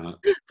werewolf or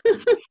not.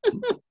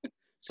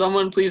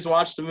 Someone please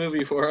watch the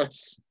movie for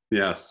us.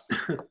 Yes.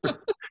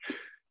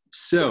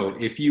 So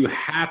if you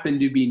happen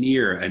to be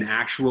near an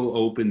actual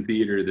open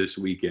theater this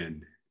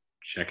weekend,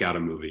 check out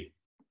a movie.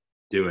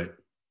 Do it.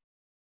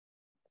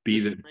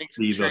 Make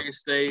sure you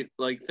stay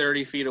like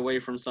 30 feet away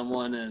from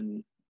someone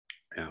and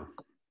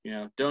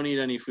don't eat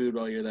any food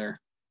while you're there,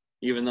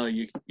 even though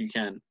you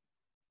can.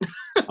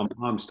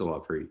 I'm still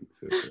up for eating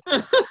food.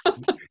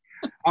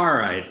 All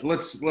right,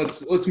 let's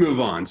move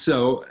on.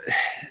 So,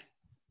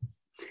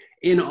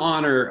 in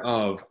honor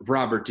of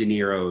Robert De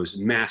Niro's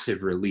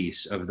massive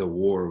release of The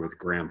War with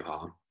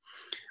Grandpa,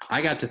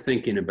 I got to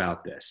thinking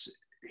about this.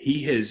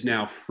 He is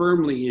now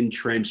firmly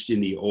entrenched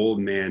in the old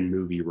man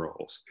movie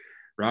roles.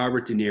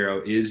 Robert De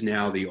Niro is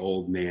now the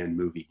old man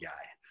movie guy.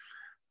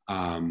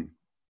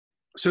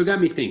 So it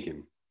got me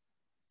thinking,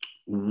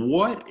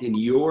 what in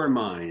your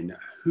mind,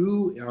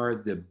 who are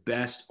the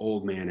best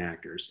old man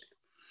actors?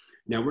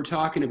 Now we're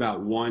talking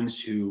about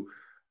ones who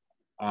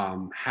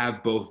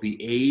have both the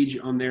age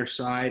on their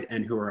side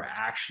and who are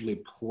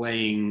actually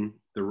playing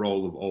the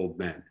role of old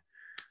men.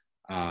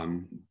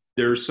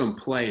 There's some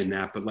play in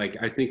that, but like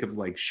I think of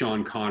like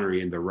Sean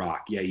Connery in The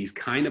Rock. Yeah, he's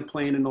kind of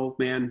playing an old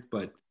man,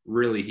 but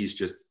really he's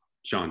just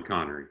Sean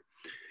Connery.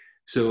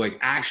 So like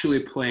actually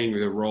playing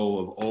the role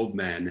of old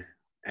men,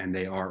 and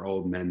they are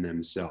old men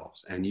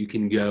themselves. And you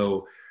can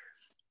go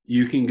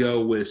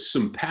with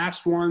some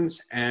past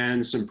ones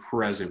and some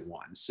present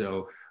ones.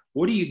 So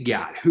what do you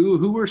got?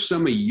 Who are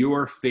some of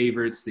your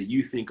favorites that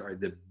you think are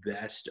the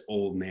best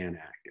old man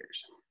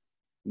actors?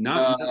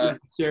 Not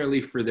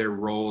necessarily for their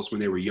roles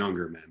when they were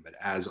younger men, but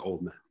as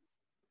old men.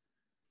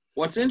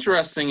 What's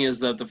interesting is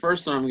that the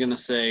first one I'm going to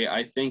say,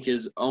 I think,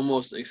 is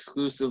almost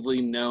exclusively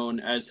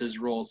known as his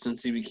role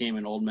since he became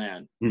an old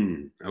man.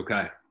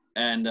 Okay.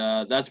 And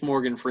that's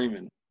Morgan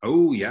Freeman.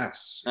 Oh,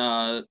 yes.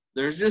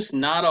 There's just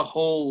not a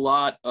whole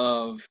lot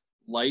of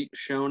light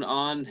shown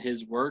on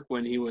his work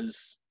when he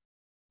was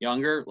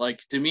younger.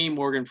 Like, to me,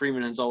 Morgan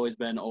Freeman has always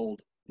been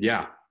old.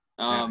 Yeah,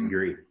 I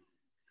agree.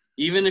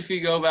 Even if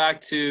you go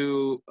back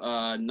to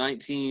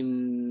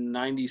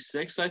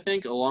 1996, I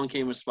think, Along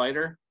Came a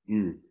Spider.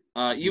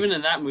 Even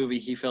in that movie,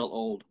 he felt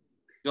old.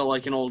 He felt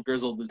like an old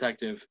grizzled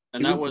detective,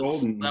 and that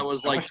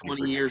was like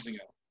 20 years ago.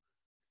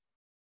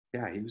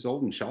 Yeah, he was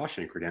old in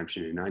Shawshank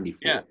Redemption in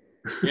 '94.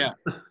 Yeah.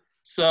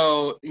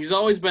 So he's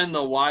always been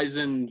the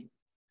wizened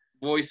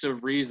voice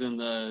of reason,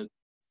 the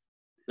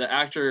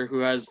actor who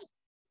has.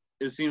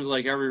 It seems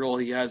like every role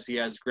he has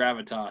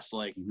gravitas.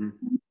 Like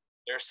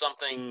there's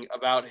something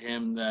about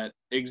him that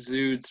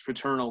exudes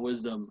paternal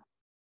wisdom,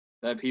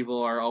 that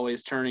people are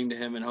always turning to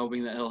him and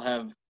hoping that he'll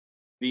have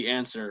the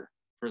answer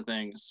for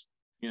things,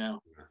 He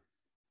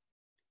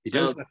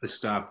does have to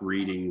stop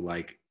reading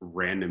like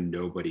random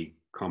nobody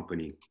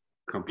company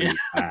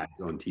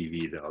ads on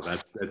TV though.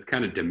 That's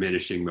kind of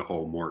diminishing the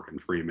whole Morgan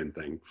Freeman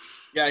thing.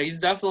 Yeah, he's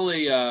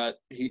definitely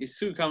he's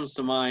who comes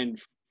to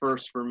mind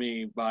first for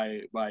me by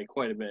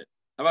quite a bit.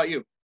 How about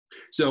you?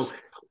 So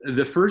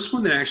the first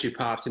one that actually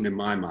pops into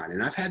my mind,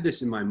 and I've had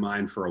this in my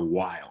mind for a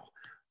while,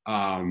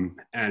 and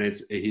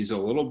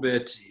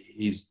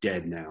he's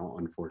dead now,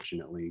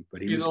 unfortunately,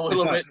 but he's a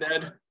little bit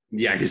dead.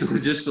 Yeah, he's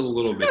just a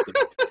little bit dead.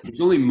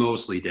 He's only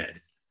mostly dead.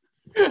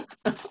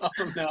 Oh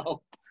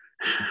no.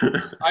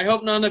 I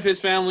hope none of his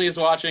family is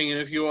watching,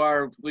 and if you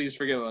are, please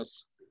forgive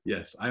us.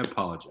 Yes, I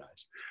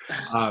apologize.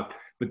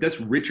 But that's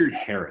Richard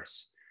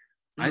Harris.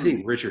 I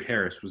think Richard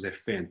Harris was a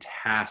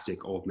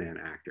fantastic old man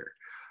actor.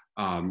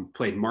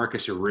 Played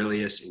Marcus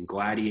Aurelius in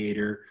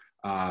Gladiator.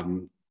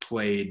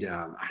 Played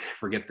I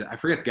forget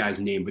the guy's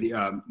name, but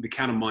the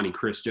Count of Monte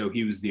Cristo.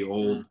 He was the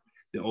old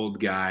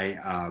guy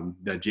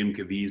that Jim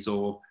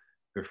Caviezel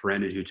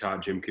befriended, who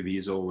taught Jim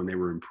Caviezel when they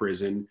were in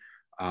prison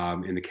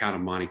in the Count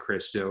of Monte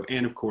Cristo.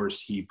 And of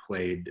course, he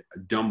played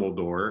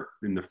Dumbledore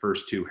in the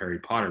first two Harry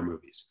Potter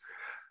movies.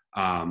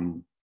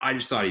 I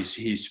just thought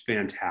he's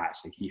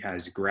fantastic. He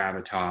has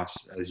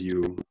gravitas, as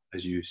you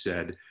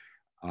said.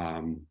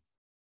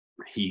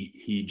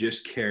 He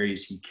just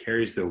carries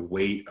the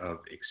weight of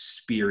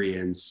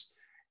experience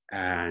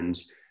and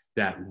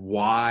that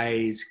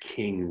wise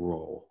king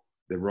role,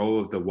 the role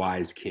of the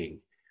wise king,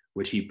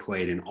 which he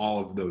played in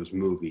all of those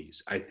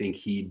movies. I think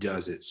he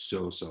does it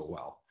so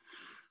well.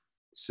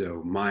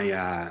 So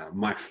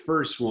my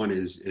first one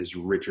is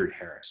Richard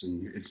Harris,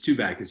 and it's too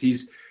bad because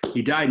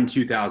he died in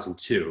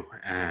 2002,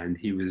 and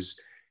he was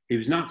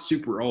not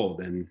super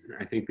old, and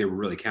I think they were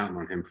really counting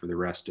on him for the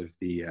rest of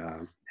the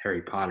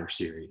Harry Potter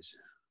series.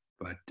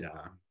 But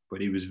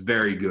he was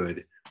very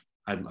good.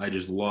 I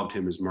just loved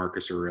him as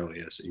Marcus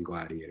Aurelius in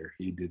Gladiator.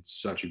 He did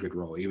such a good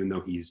role, even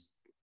though he's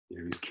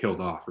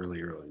killed off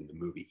really early in the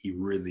movie. He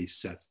really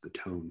sets the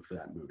tone for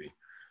that movie.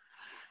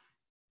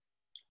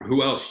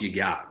 Who else you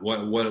got?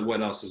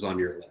 What else is on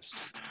your list?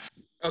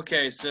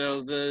 Okay,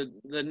 so the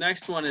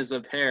next one is a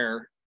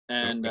pair,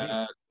 and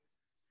Okay.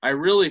 I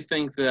really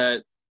think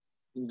that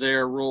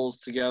their roles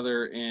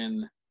together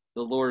in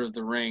The Lord of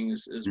the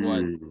Rings is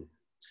what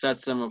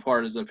sets them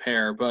apart as a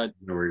pair. But I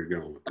know where you're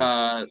going with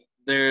that.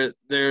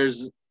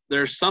 there's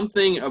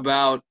something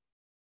about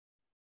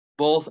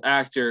both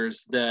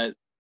actors that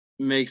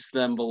makes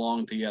them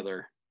belong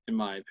together, in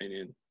my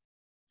opinion.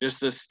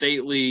 Just a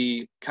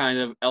stately, kind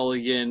of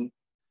elegant,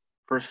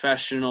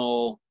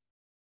 professional,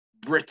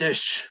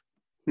 British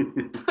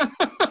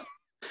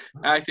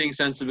acting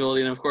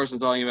sensibility. And of course, I'm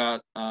talking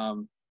about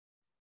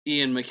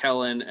Ian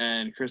McKellen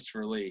and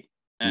Christopher Lee.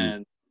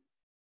 And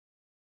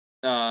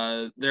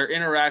their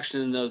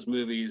interaction in those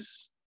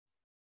movies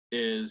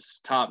is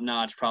top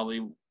notch.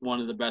 Probably one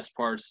of the best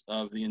parts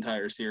of the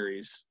entire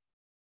series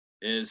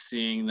is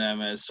seeing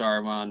them as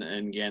Saruman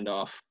and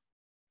Gandalf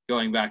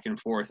going back and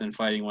forth and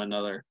fighting one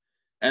another.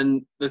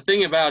 And the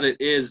thing about it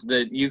is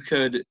that you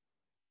could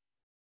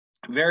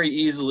very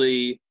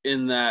easily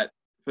in that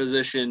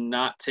position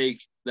not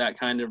take that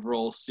kind of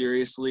role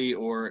seriously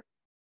or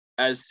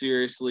as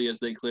seriously as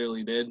they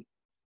clearly did.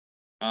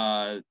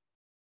 By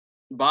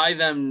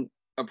them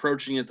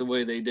approaching it the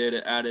way they did,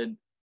 it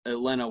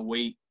lent a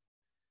weight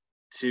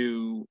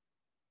to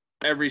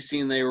every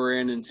scene they were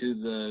in and to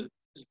the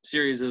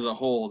series as a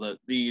whole, that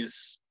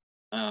these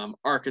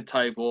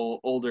archetypal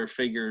older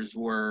figures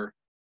were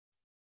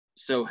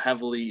so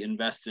heavily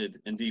invested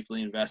and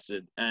deeply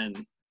invested.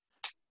 And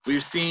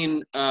we've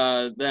seen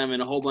them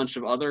in a whole bunch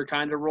of other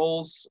kind of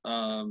roles.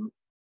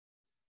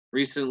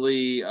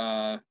 Recently,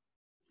 Ian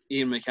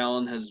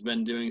McKellen has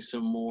been doing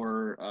some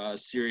more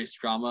serious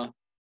drama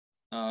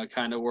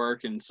kind of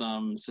work and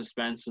some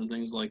suspense and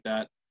things like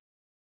that.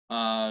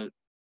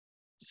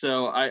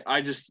 So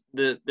I just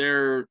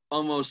they're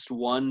almost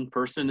one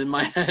person in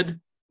my head,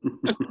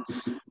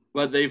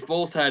 but they've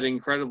both had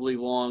incredibly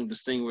long,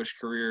 distinguished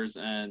careers.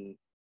 And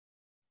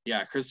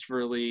yeah,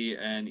 Christopher Lee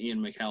and Ian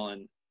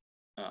McKellen,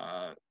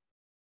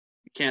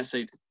 can't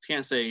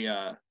say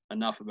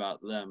enough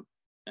about them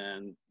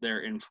and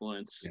their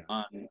influence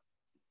on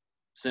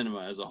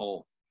cinema as a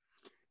whole.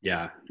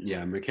 Yeah.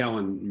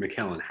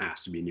 McKellen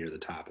has to be near the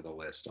top of the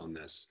list on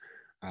this.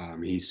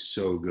 He's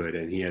so good,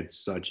 and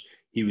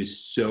he was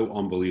so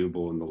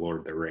unbelievable in The Lord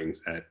of the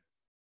Rings that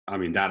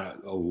that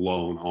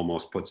alone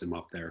almost puts him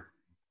up there.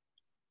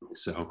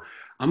 So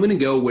I'm gonna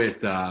go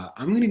with a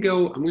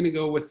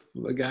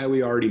guy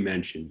we already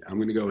mentioned. I'm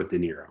gonna go with De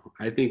Niro.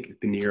 I think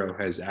De Niro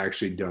has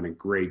actually done a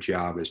great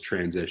job as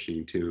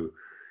transitioning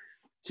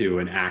to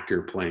an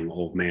actor playing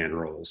old man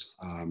roles.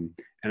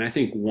 And I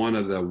think one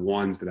of the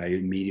ones that I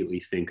immediately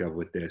think of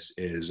with this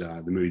is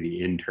the movie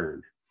The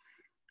Intern,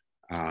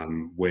 now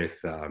I'm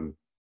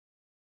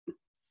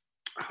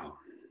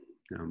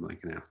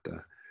blanking out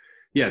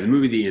the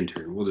movie The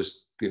Intern. We'll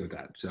just deal with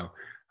that. So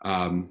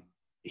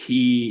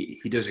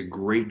he does a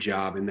great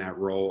job in that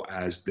role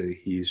as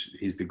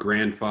he's the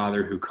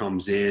grandfather who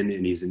comes in,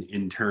 and he's an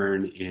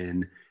intern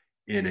in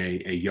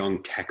a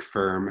young tech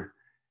firm.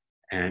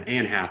 And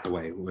Anne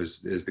Hathaway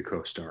is the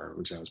co-star,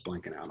 which I was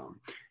blanking out on.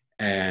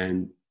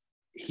 And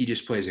he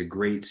just plays a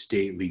great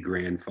stately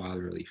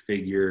grandfatherly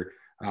figure.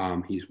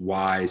 He's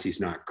wise.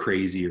 He's not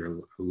crazy or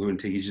a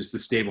lunatic. He's just a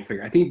stable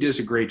figure. I think he does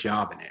a great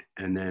job in it.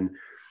 And then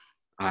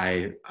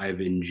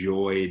I've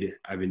enjoyed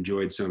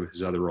some of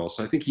his other roles.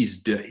 So I think he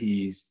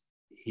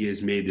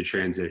has made the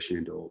transition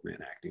into old man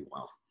acting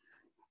well.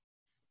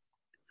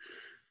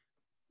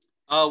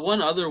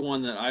 One other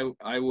one that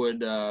I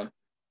would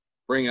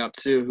bring up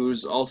too,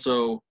 who's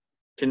also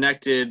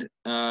connected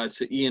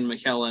to Ian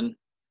McKellen,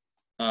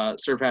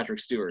 Sir Patrick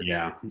Stewart.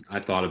 Yeah, I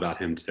thought about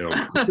him too.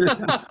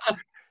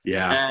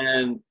 Yeah.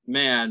 And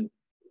man,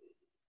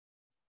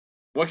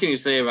 what can you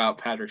say about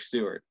Patrick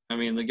Stewart? I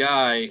mean, the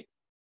guy,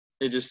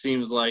 it just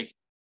seems like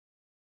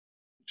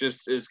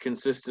just is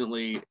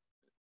consistently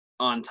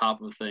on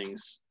top of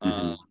things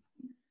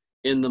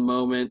in the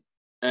moment.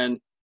 And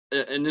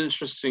an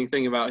interesting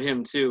thing about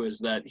him too is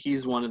that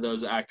he's one of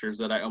those actors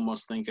that I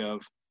almost think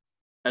of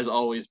as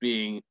always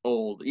being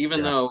old,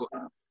 even though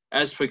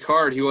as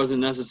Picard he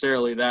wasn't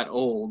necessarily that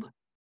old.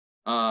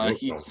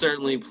 He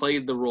certainly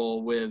played the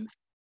role with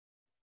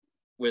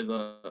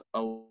a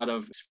lot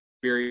of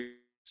experience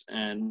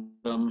and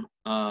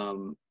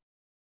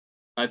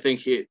I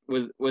think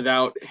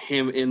without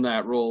him in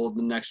that role,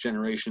 the Next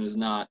Generation is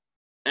not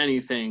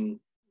anything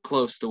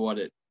close to what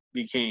it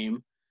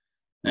became.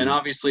 And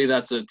obviously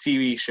that's a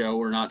TV show.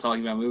 We're not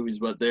talking about movies,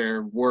 but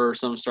there were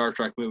some Star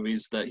Trek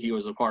movies that he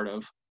was a part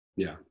of.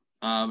 Yeah.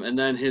 And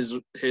then his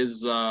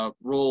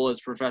role as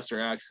Professor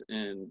X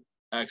in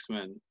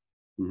X-Men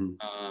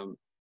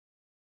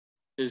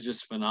is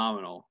just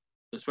phenomenal,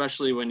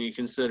 especially when you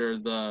consider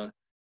the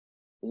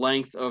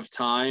length of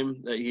time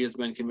that he has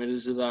been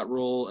committed to that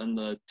role and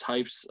the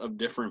types of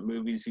different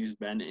movies he's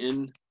been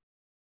in,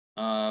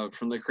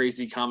 from the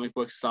crazy comic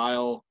book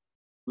style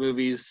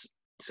movies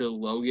to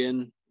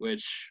Logan,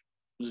 which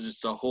was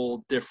just a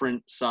whole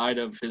different side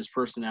of his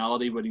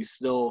personality, but he's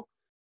still,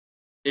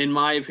 in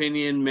my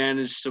opinion,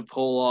 managed to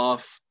pull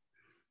off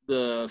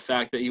the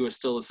fact that he was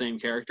still the same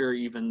character,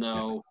 even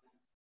though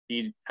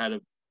he had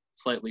a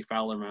slightly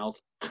fouler mouth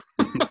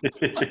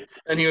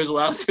and he was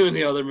allowed to in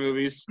the other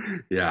movies.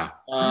 Yeah.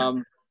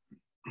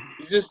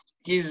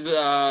 He's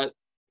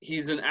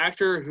an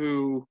actor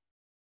who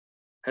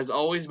has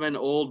always been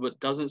old but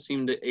doesn't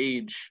seem to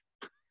age.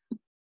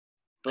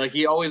 Like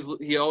he always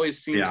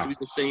seems to be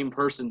the same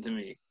person to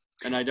me,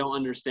 and I don't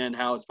understand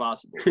how it's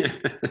possible.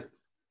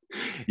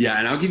 Yeah,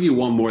 and I'll give you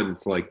one more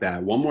that's like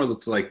that. One more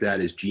that's like that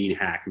is Gene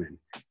Hackman.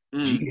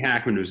 Gene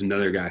Hackman was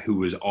another guy who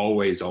was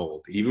always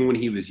old. Even when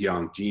he was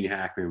young, Gene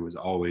Hackman was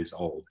always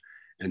old.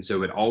 And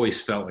so it always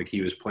felt like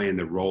he was playing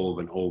the role of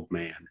an old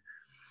man.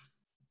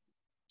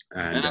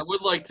 And I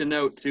would like to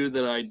note, too,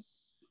 that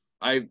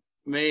I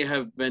may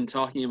have been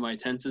talking in my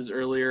tenses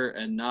earlier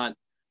and not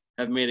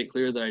have made it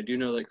clear that I do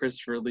know that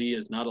Christopher Lee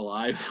is not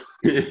alive.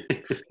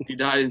 He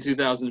died in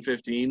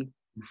 2015.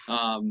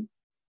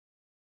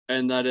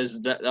 And that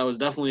was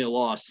definitely a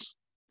loss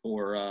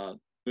for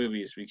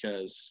movies,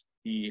 because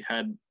he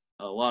had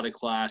a lot of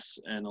class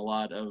and a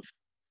lot of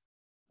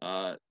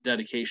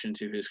dedication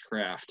to his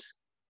craft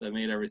that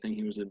made everything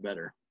he was in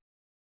better.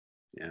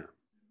 Yeah.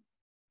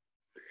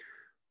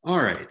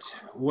 All right.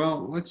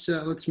 Well, let's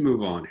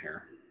move on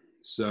here.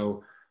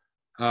 So,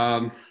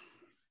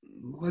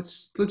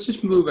 let's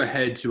just move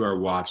ahead to our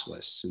watch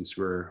list, since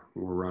we're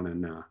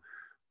running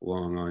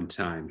long on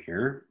time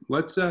here.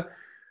 Let's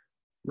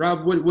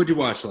Rob, what'd you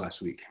watch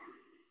last week?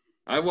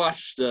 I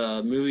watched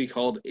a movie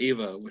called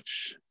Ava,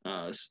 which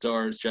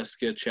stars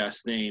Jessica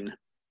Chastain,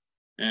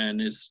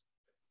 and is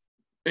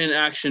an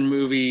action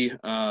movie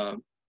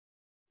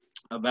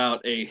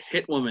about a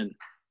hit woman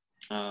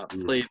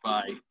played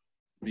by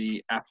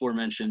the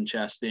aforementioned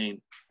Chastain.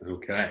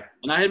 Okay.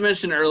 And I had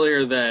mentioned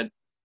earlier that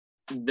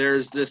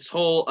there's this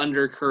whole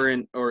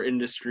undercurrent or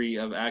industry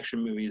of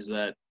action movies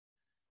that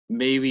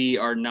maybe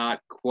are not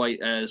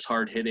quite as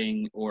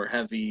hard-hitting or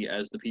heavy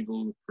as the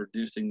people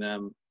producing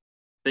them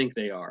think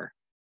they are.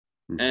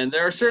 And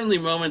there are certainly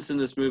moments in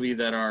this movie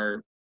that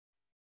are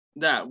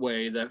that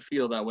way, that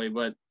feel that way,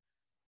 but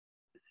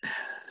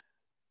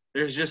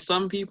there's just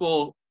some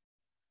people,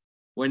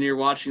 when you're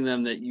watching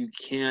them, that you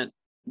can't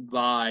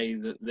buy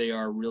that they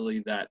are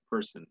really that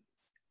person.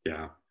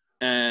 Yeah.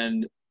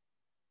 And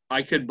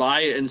I could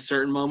buy it in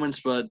certain moments,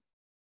 but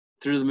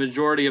through the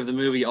majority of the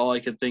movie, all I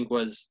could think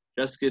was,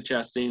 Jessica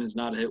Chastain is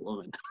not a hit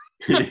woman.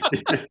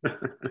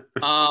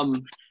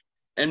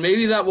 And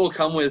maybe that will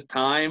come with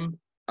time.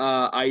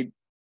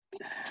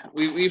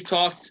 We've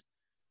talked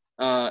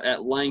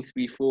at length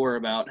before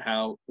about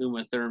how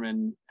Uma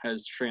Thurman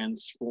has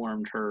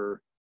transformed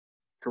her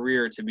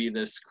career to be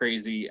this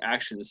crazy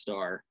action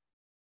star.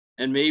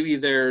 And maybe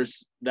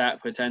there's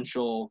that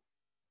potential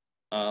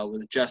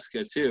with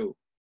Jessica too.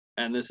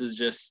 And this is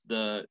just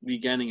the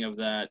beginning of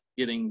that,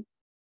 getting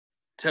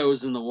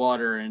toes in the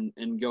water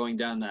and going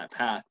down that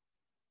path.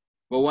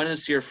 But when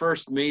it's your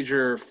first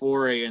major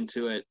foray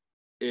into it,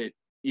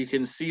 you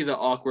can see the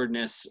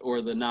awkwardness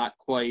or the not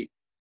quite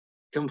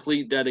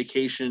complete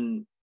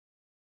dedication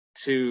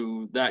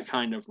to that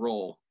kind of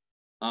role.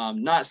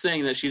 Not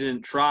saying that she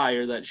didn't try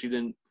or that she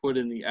didn't put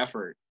in the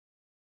effort,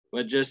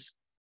 but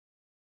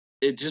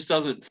it just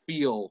doesn't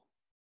feel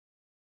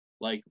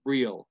like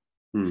real.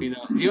 Do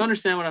you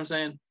understand what I'm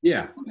saying?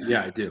 Yeah,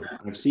 I do.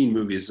 I've seen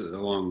movies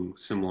along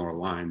similar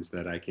lines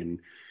that I can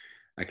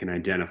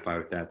identify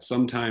with that.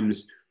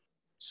 Sometimes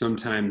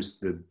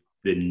the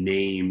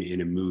name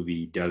in a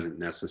movie doesn't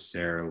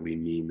necessarily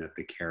mean that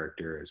the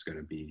character is going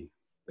to be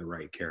the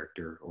right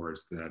character, or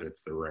is that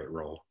it's the right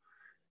role.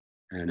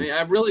 And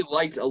I really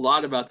liked a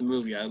lot about the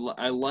movie.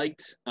 I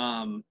liked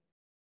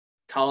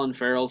Colin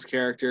Farrell's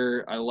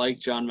character. I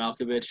liked John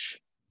Malkovich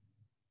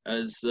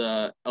as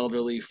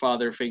elderly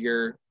father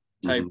figure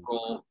type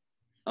role.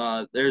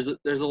 There's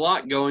a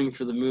lot going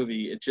for the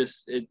movie. It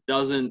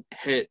doesn't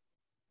hit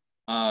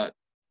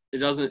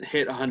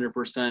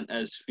 100%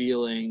 as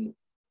feeling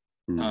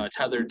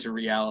tethered to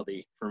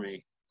reality for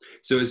me.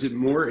 So is it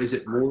more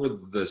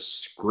the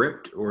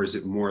script, or is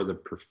it more the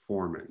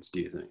performance,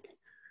 do you think?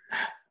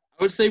 I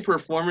would say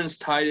performance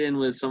tied in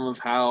with some of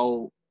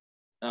how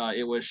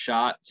it was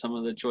shot, some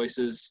of the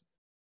choices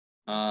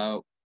by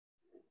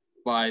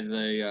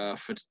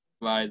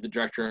the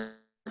director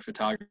of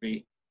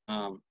photography.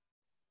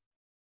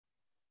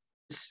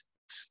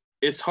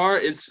 It's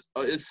hard.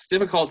 It's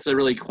difficult to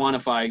really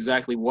quantify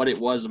exactly what it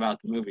was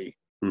about the movie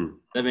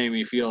that made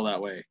me feel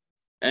that way.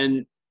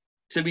 And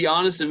to be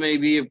honest, it may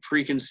be a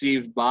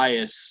preconceived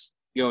bias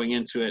going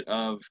into it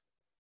of,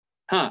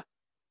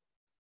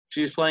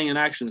 she's playing an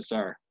action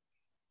star.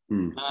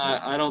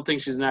 I don't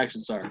think she's an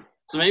action star.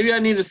 So maybe I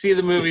need to see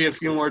the movie a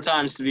few more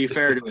times to be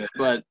fair to it,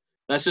 but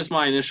that's just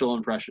my initial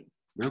impression.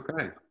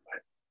 Okay.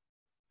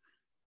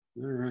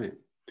 All right.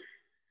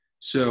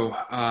 So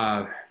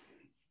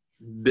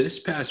this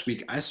past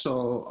week, I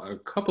saw a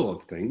couple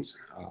of things.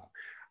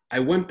 I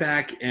went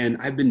back and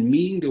I've been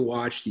meaning to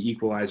watch The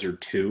Equalizer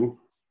 2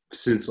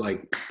 since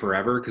like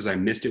forever because I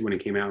missed it when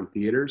it came out in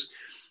theaters.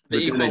 The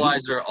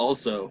Equalizer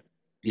also.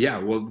 Yeah,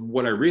 well,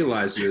 what I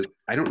realized is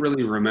I don't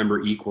really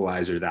remember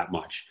Equalizer that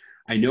much.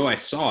 I know I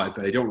saw it,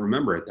 but I don't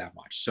remember it that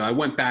much. So I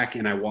went back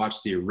and I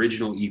watched the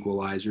original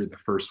Equalizer, the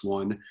first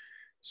one,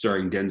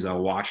 starring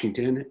Denzel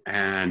Washington,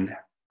 and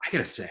I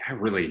gotta say, I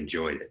really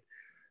enjoyed it.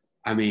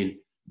 I mean,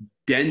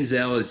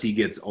 Denzel, as he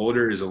gets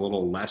older, is a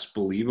little less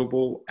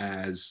believable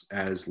as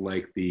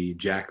like the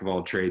jack of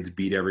all trades,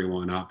 beat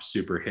everyone up,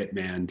 super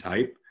hitman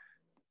type.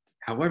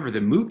 However,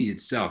 the movie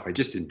itself, I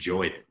just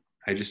enjoyed it.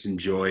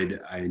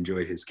 I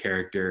enjoyed his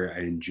character.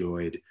 I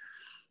enjoyed.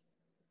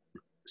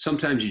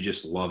 Sometimes you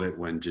just love it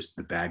when just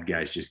the bad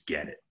guys just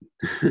get it.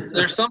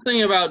 There's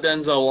something about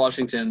Denzel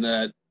Washington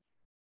that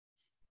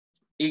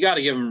you got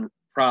to give him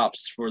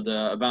props for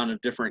the amount of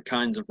different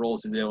kinds of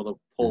roles he's able to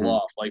pull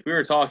off. Like we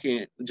were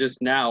talking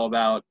just now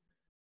about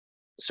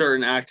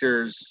certain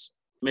actors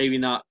maybe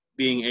not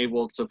being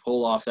able to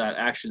pull off that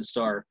action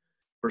star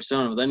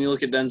persona. But then you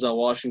look at Denzel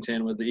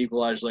Washington with The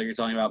Equalizer, like you're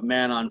talking about,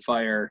 Man on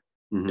Fire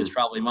is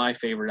probably my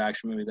favorite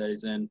action movie that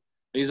he's in.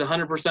 He's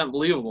 100%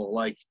 believable.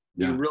 Like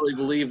you really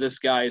believe this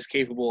guy is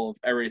capable of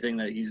everything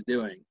that he's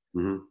doing.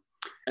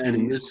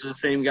 And this is the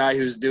same guy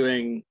who's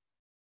doing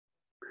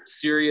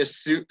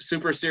serious,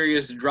 super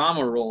serious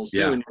drama roles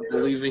too, and you're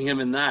believing him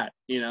in that,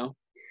 you know?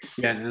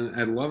 Yeah, and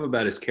I love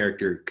about his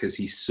character because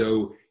he's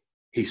so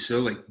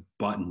like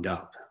buttoned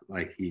up.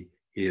 Like he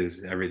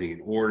has everything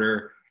in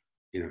order.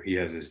 You know, he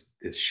has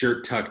his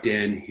shirt tucked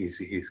in.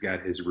 He's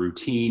got his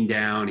routine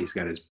down. He's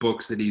got his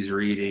books that he's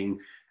reading.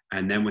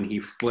 And then when he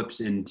flips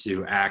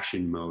into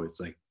action mode, it's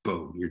like,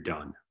 boom, you're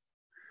done.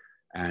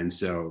 And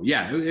so,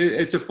 yeah,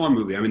 it's a fun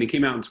movie. I mean, it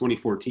came out in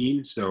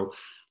 2014, so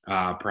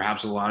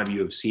perhaps a lot of you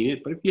have seen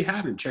it. But if you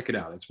haven't, check it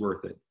out. It's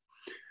worth it.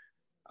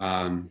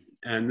 And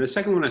the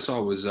second one I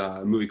saw was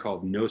a movie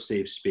called No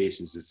Safe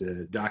Spaces. It's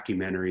a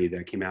documentary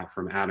that came out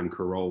from Adam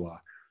Carolla.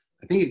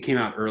 I think it came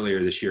out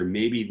earlier this year,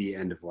 maybe the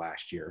end of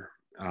last year.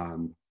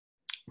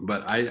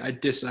 But I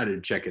decided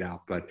to check it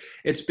out. But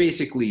it's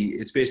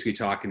basically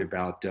talking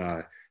about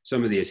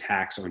some of the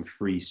attacks on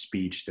free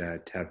speech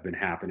that have been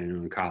happening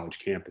on college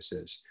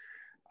campuses.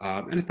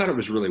 And I thought it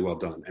was really well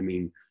done. I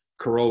mean,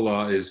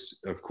 Carolla is,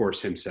 of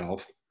course,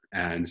 himself.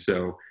 And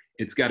so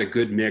it's got a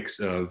good mix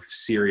of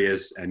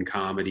serious and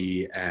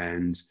comedy.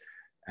 And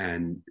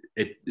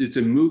it's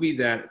a movie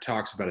that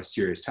talks about a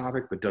serious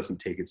topic, but doesn't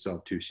take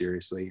itself too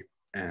seriously.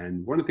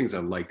 And one of the things I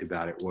liked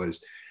about it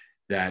was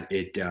that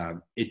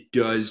it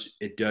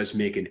does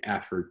make an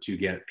effort to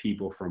get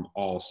people from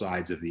all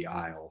sides of the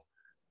aisle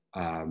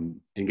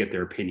and get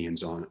their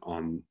opinions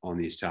on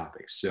these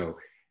topics. So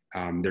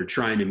they're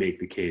trying to make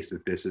the case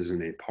that this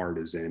isn't a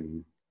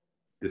partisan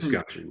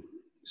discussion.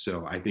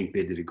 So I think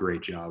they did a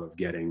great job of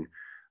getting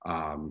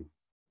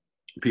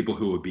people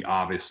who would be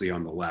obviously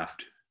on the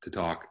left to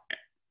talk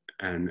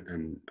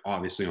and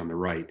obviously on the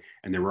right,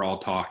 and they were all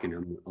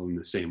talking on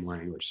the same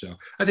language. So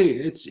I think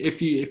it's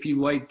if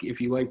you like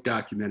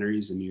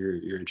documentaries and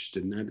you're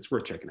interested in that, it's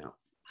worth checking out.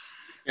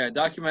 Yeah,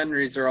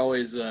 documentaries are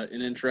always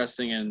an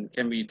interesting and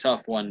can be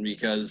tough one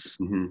because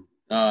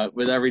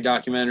with every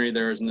documentary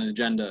there is an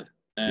agenda,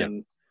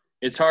 and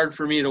it's hard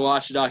for me to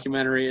watch a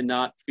documentary and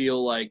not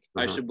feel like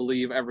I should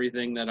believe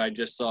everything that I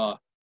just saw.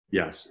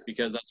 Yes.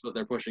 Because that's what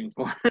they're pushing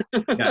for.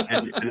 Yeah,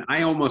 and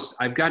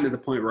I've gotten to the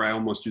point where I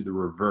almost do the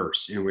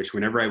reverse, in which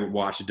whenever I would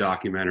watch a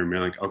documentary,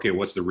 I'm like, okay,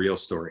 what's the real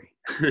story?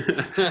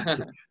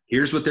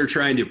 Here's what they're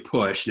trying to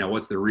push. Now,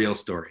 what's the real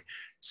story?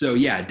 So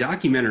yeah,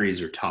 documentaries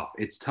are tough.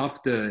 It's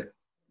tough to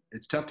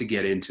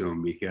get into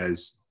them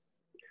because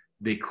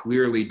they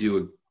clearly do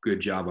a good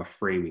job of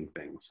framing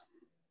things.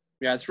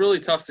 Yeah, it's really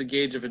tough to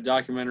gauge if a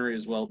documentary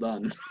is well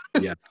done.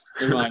 Yes.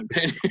 In my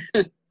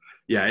opinion.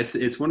 Yeah,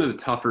 it's one of the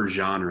tougher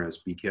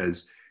genres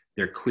because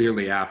they're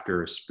clearly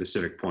after a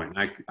specific point.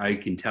 I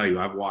can tell you,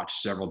 I've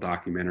watched several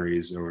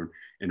documentaries or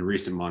in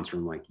recent months where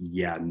I'm like,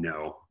 yeah,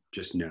 no,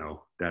 just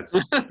no. That's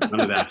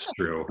none of that's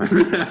true.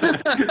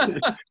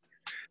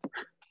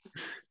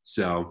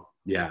 So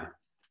yeah,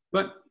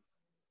 but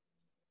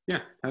yeah,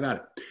 how about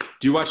it?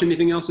 Do you watch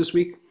anything else this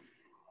week?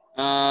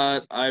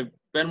 I've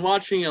been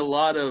watching a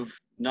lot of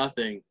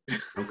nothing.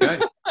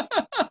 Okay.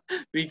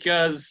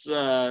 Because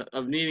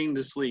of needing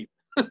to sleep.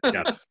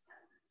 Yes.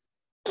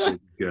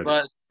 Good.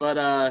 But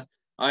I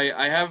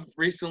have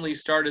recently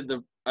started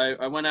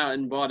I went out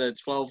and bought a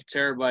 12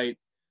 terabyte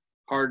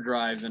hard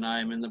drive, and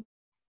I'm in the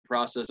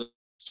process of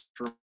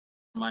for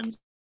my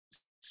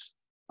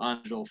on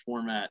digital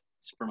format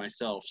for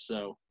myself.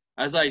 So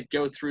as I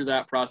go through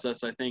that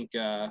process, I think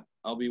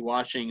I'll be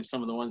watching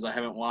some of the ones I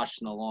haven't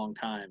watched in a long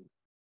time.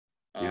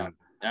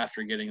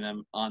 After getting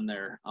them on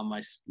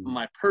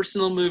my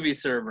personal movie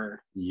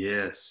server.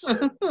 Yes.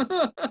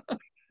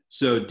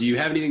 So, do you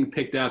have anything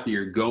picked out that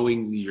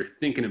you're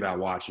thinking about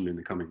watching in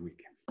the coming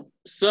week?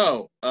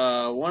 So,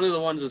 one of the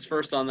ones that's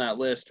first on that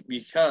list,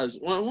 because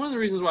one of the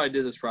reasons why I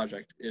did this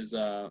project is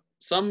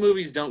some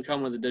movies don't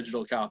come with a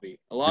digital copy.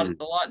 A lot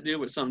do,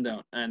 but some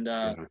don't. And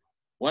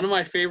one of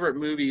my favorite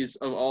movies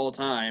of all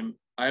time,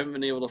 I haven't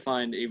been able to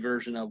find a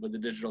version of with a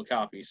digital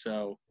copy.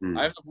 So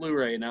I have the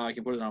Blu-ray now. I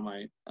can put it on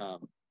my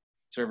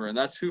server, and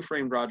that's Who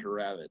Framed Roger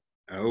Rabbit.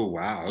 Oh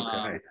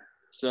wow! Okay.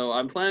 So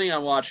I'm planning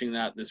on watching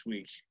that this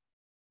week.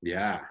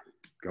 Yeah,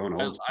 going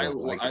old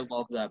school. I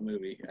love that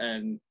movie,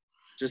 and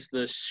just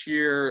the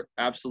sheer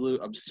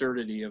absolute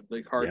absurdity of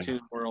the cartoon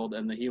world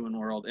and the human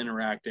world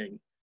interacting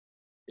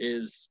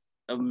is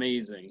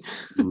amazing.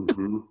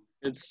 Mm-hmm.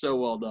 It's so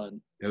well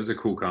done. It was a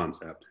cool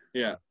concept.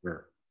 Yeah.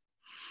 Sure.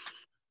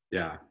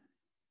 Yeah.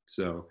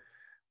 So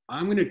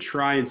I'm going to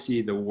try and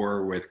see The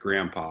War with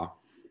Grandpa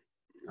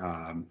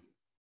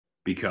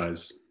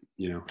because,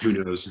 who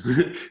knows?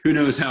 Who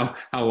knows how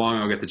long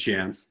I'll get the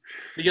chance.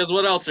 Because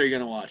what else are you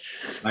going to watch?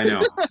 I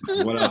know.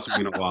 What else are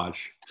you going to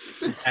watch?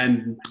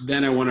 And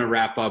then I want to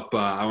wrap up.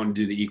 I want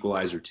to do The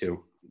Equalizer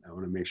 2. I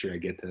want to make sure I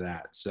get to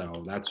that. So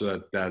that's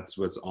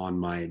what's on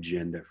my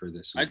agenda for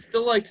this week. I'd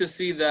still like to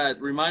see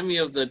that. Remind me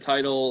of the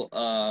title,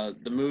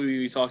 the movie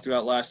we talked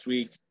about last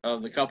week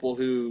of the couple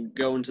who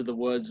go into the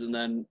woods and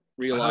then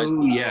realize.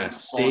 Oh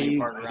yes,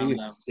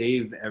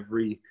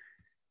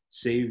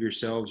 Save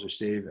Yourselves or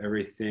Save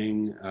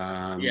Everything.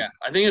 Yeah,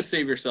 I think it's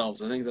Save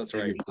Yourselves. I think that's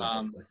right.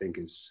 I think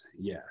is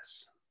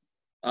yes.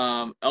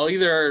 I'll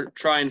either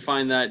try and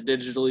find that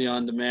digitally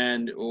on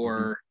demand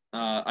or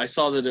I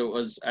saw that it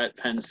was at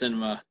Penn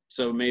Cinema,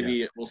 so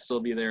maybe it will still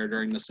be there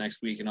during this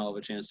next week and I'll have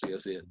a chance to go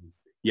see it.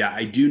 Yeah,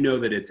 I do know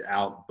that it's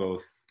out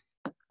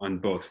on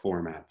both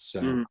formats.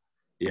 So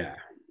yeah,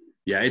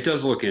 it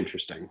does look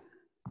interesting.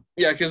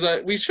 Yeah, because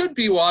we should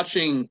be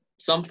watching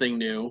something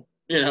new.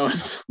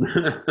 As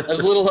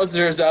little as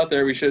there is out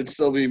there, we should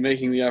still be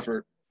making the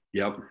effort.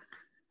 Yep.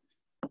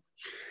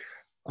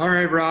 All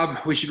right,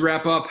 Rob, we should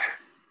wrap up.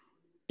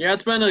 Yeah,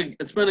 it's been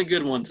a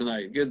good one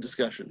tonight. Good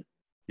discussion.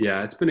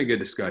 Yeah, it's been a good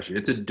discussion.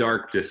 It's a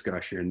dark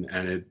discussion,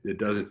 and it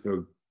doesn't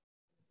feel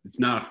 – it's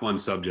not a fun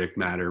subject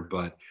matter,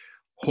 but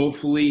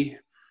hopefully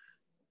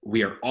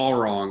we are all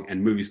wrong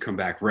and movies come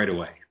back right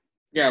away.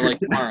 Yeah, like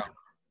tomorrow.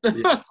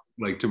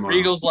 Like tomorrow.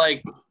 Regal's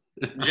like,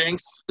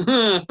 Jinx.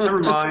 Never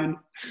mind.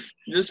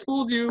 Just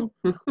fooled you.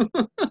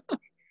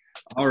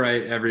 All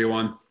right,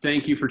 everyone.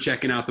 Thank you for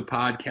checking out the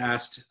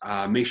podcast.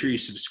 Make sure you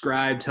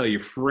subscribe, tell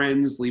your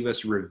friends, leave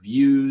us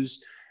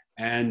reviews,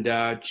 and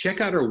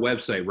check out our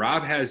website.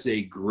 Rob has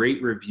a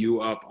great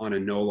review up on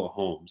Enola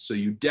Holmes, so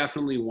you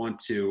definitely want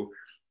to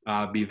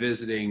be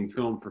visiting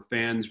Film for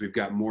Fans. We've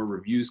got more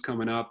reviews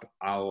coming up.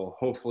 I'll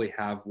hopefully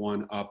have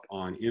one up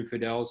on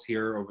Infidels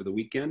here over the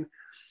weekend.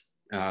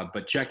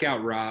 But check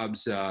out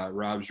Rob's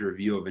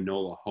review of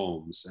Enola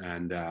Holmes,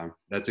 and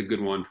that's a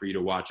good one for you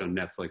to watch on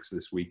Netflix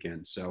this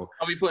weekend. So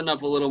I'll be putting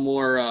up a little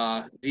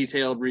more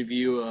detailed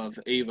review of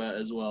Ava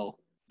as well.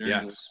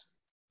 Yes.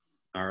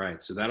 All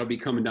right, so that'll be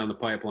coming down the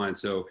pipeline.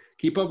 So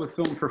keep up with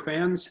Film for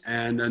Fans,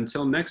 and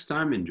until next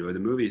time, enjoy the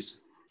movies.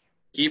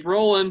 Keep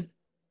rolling.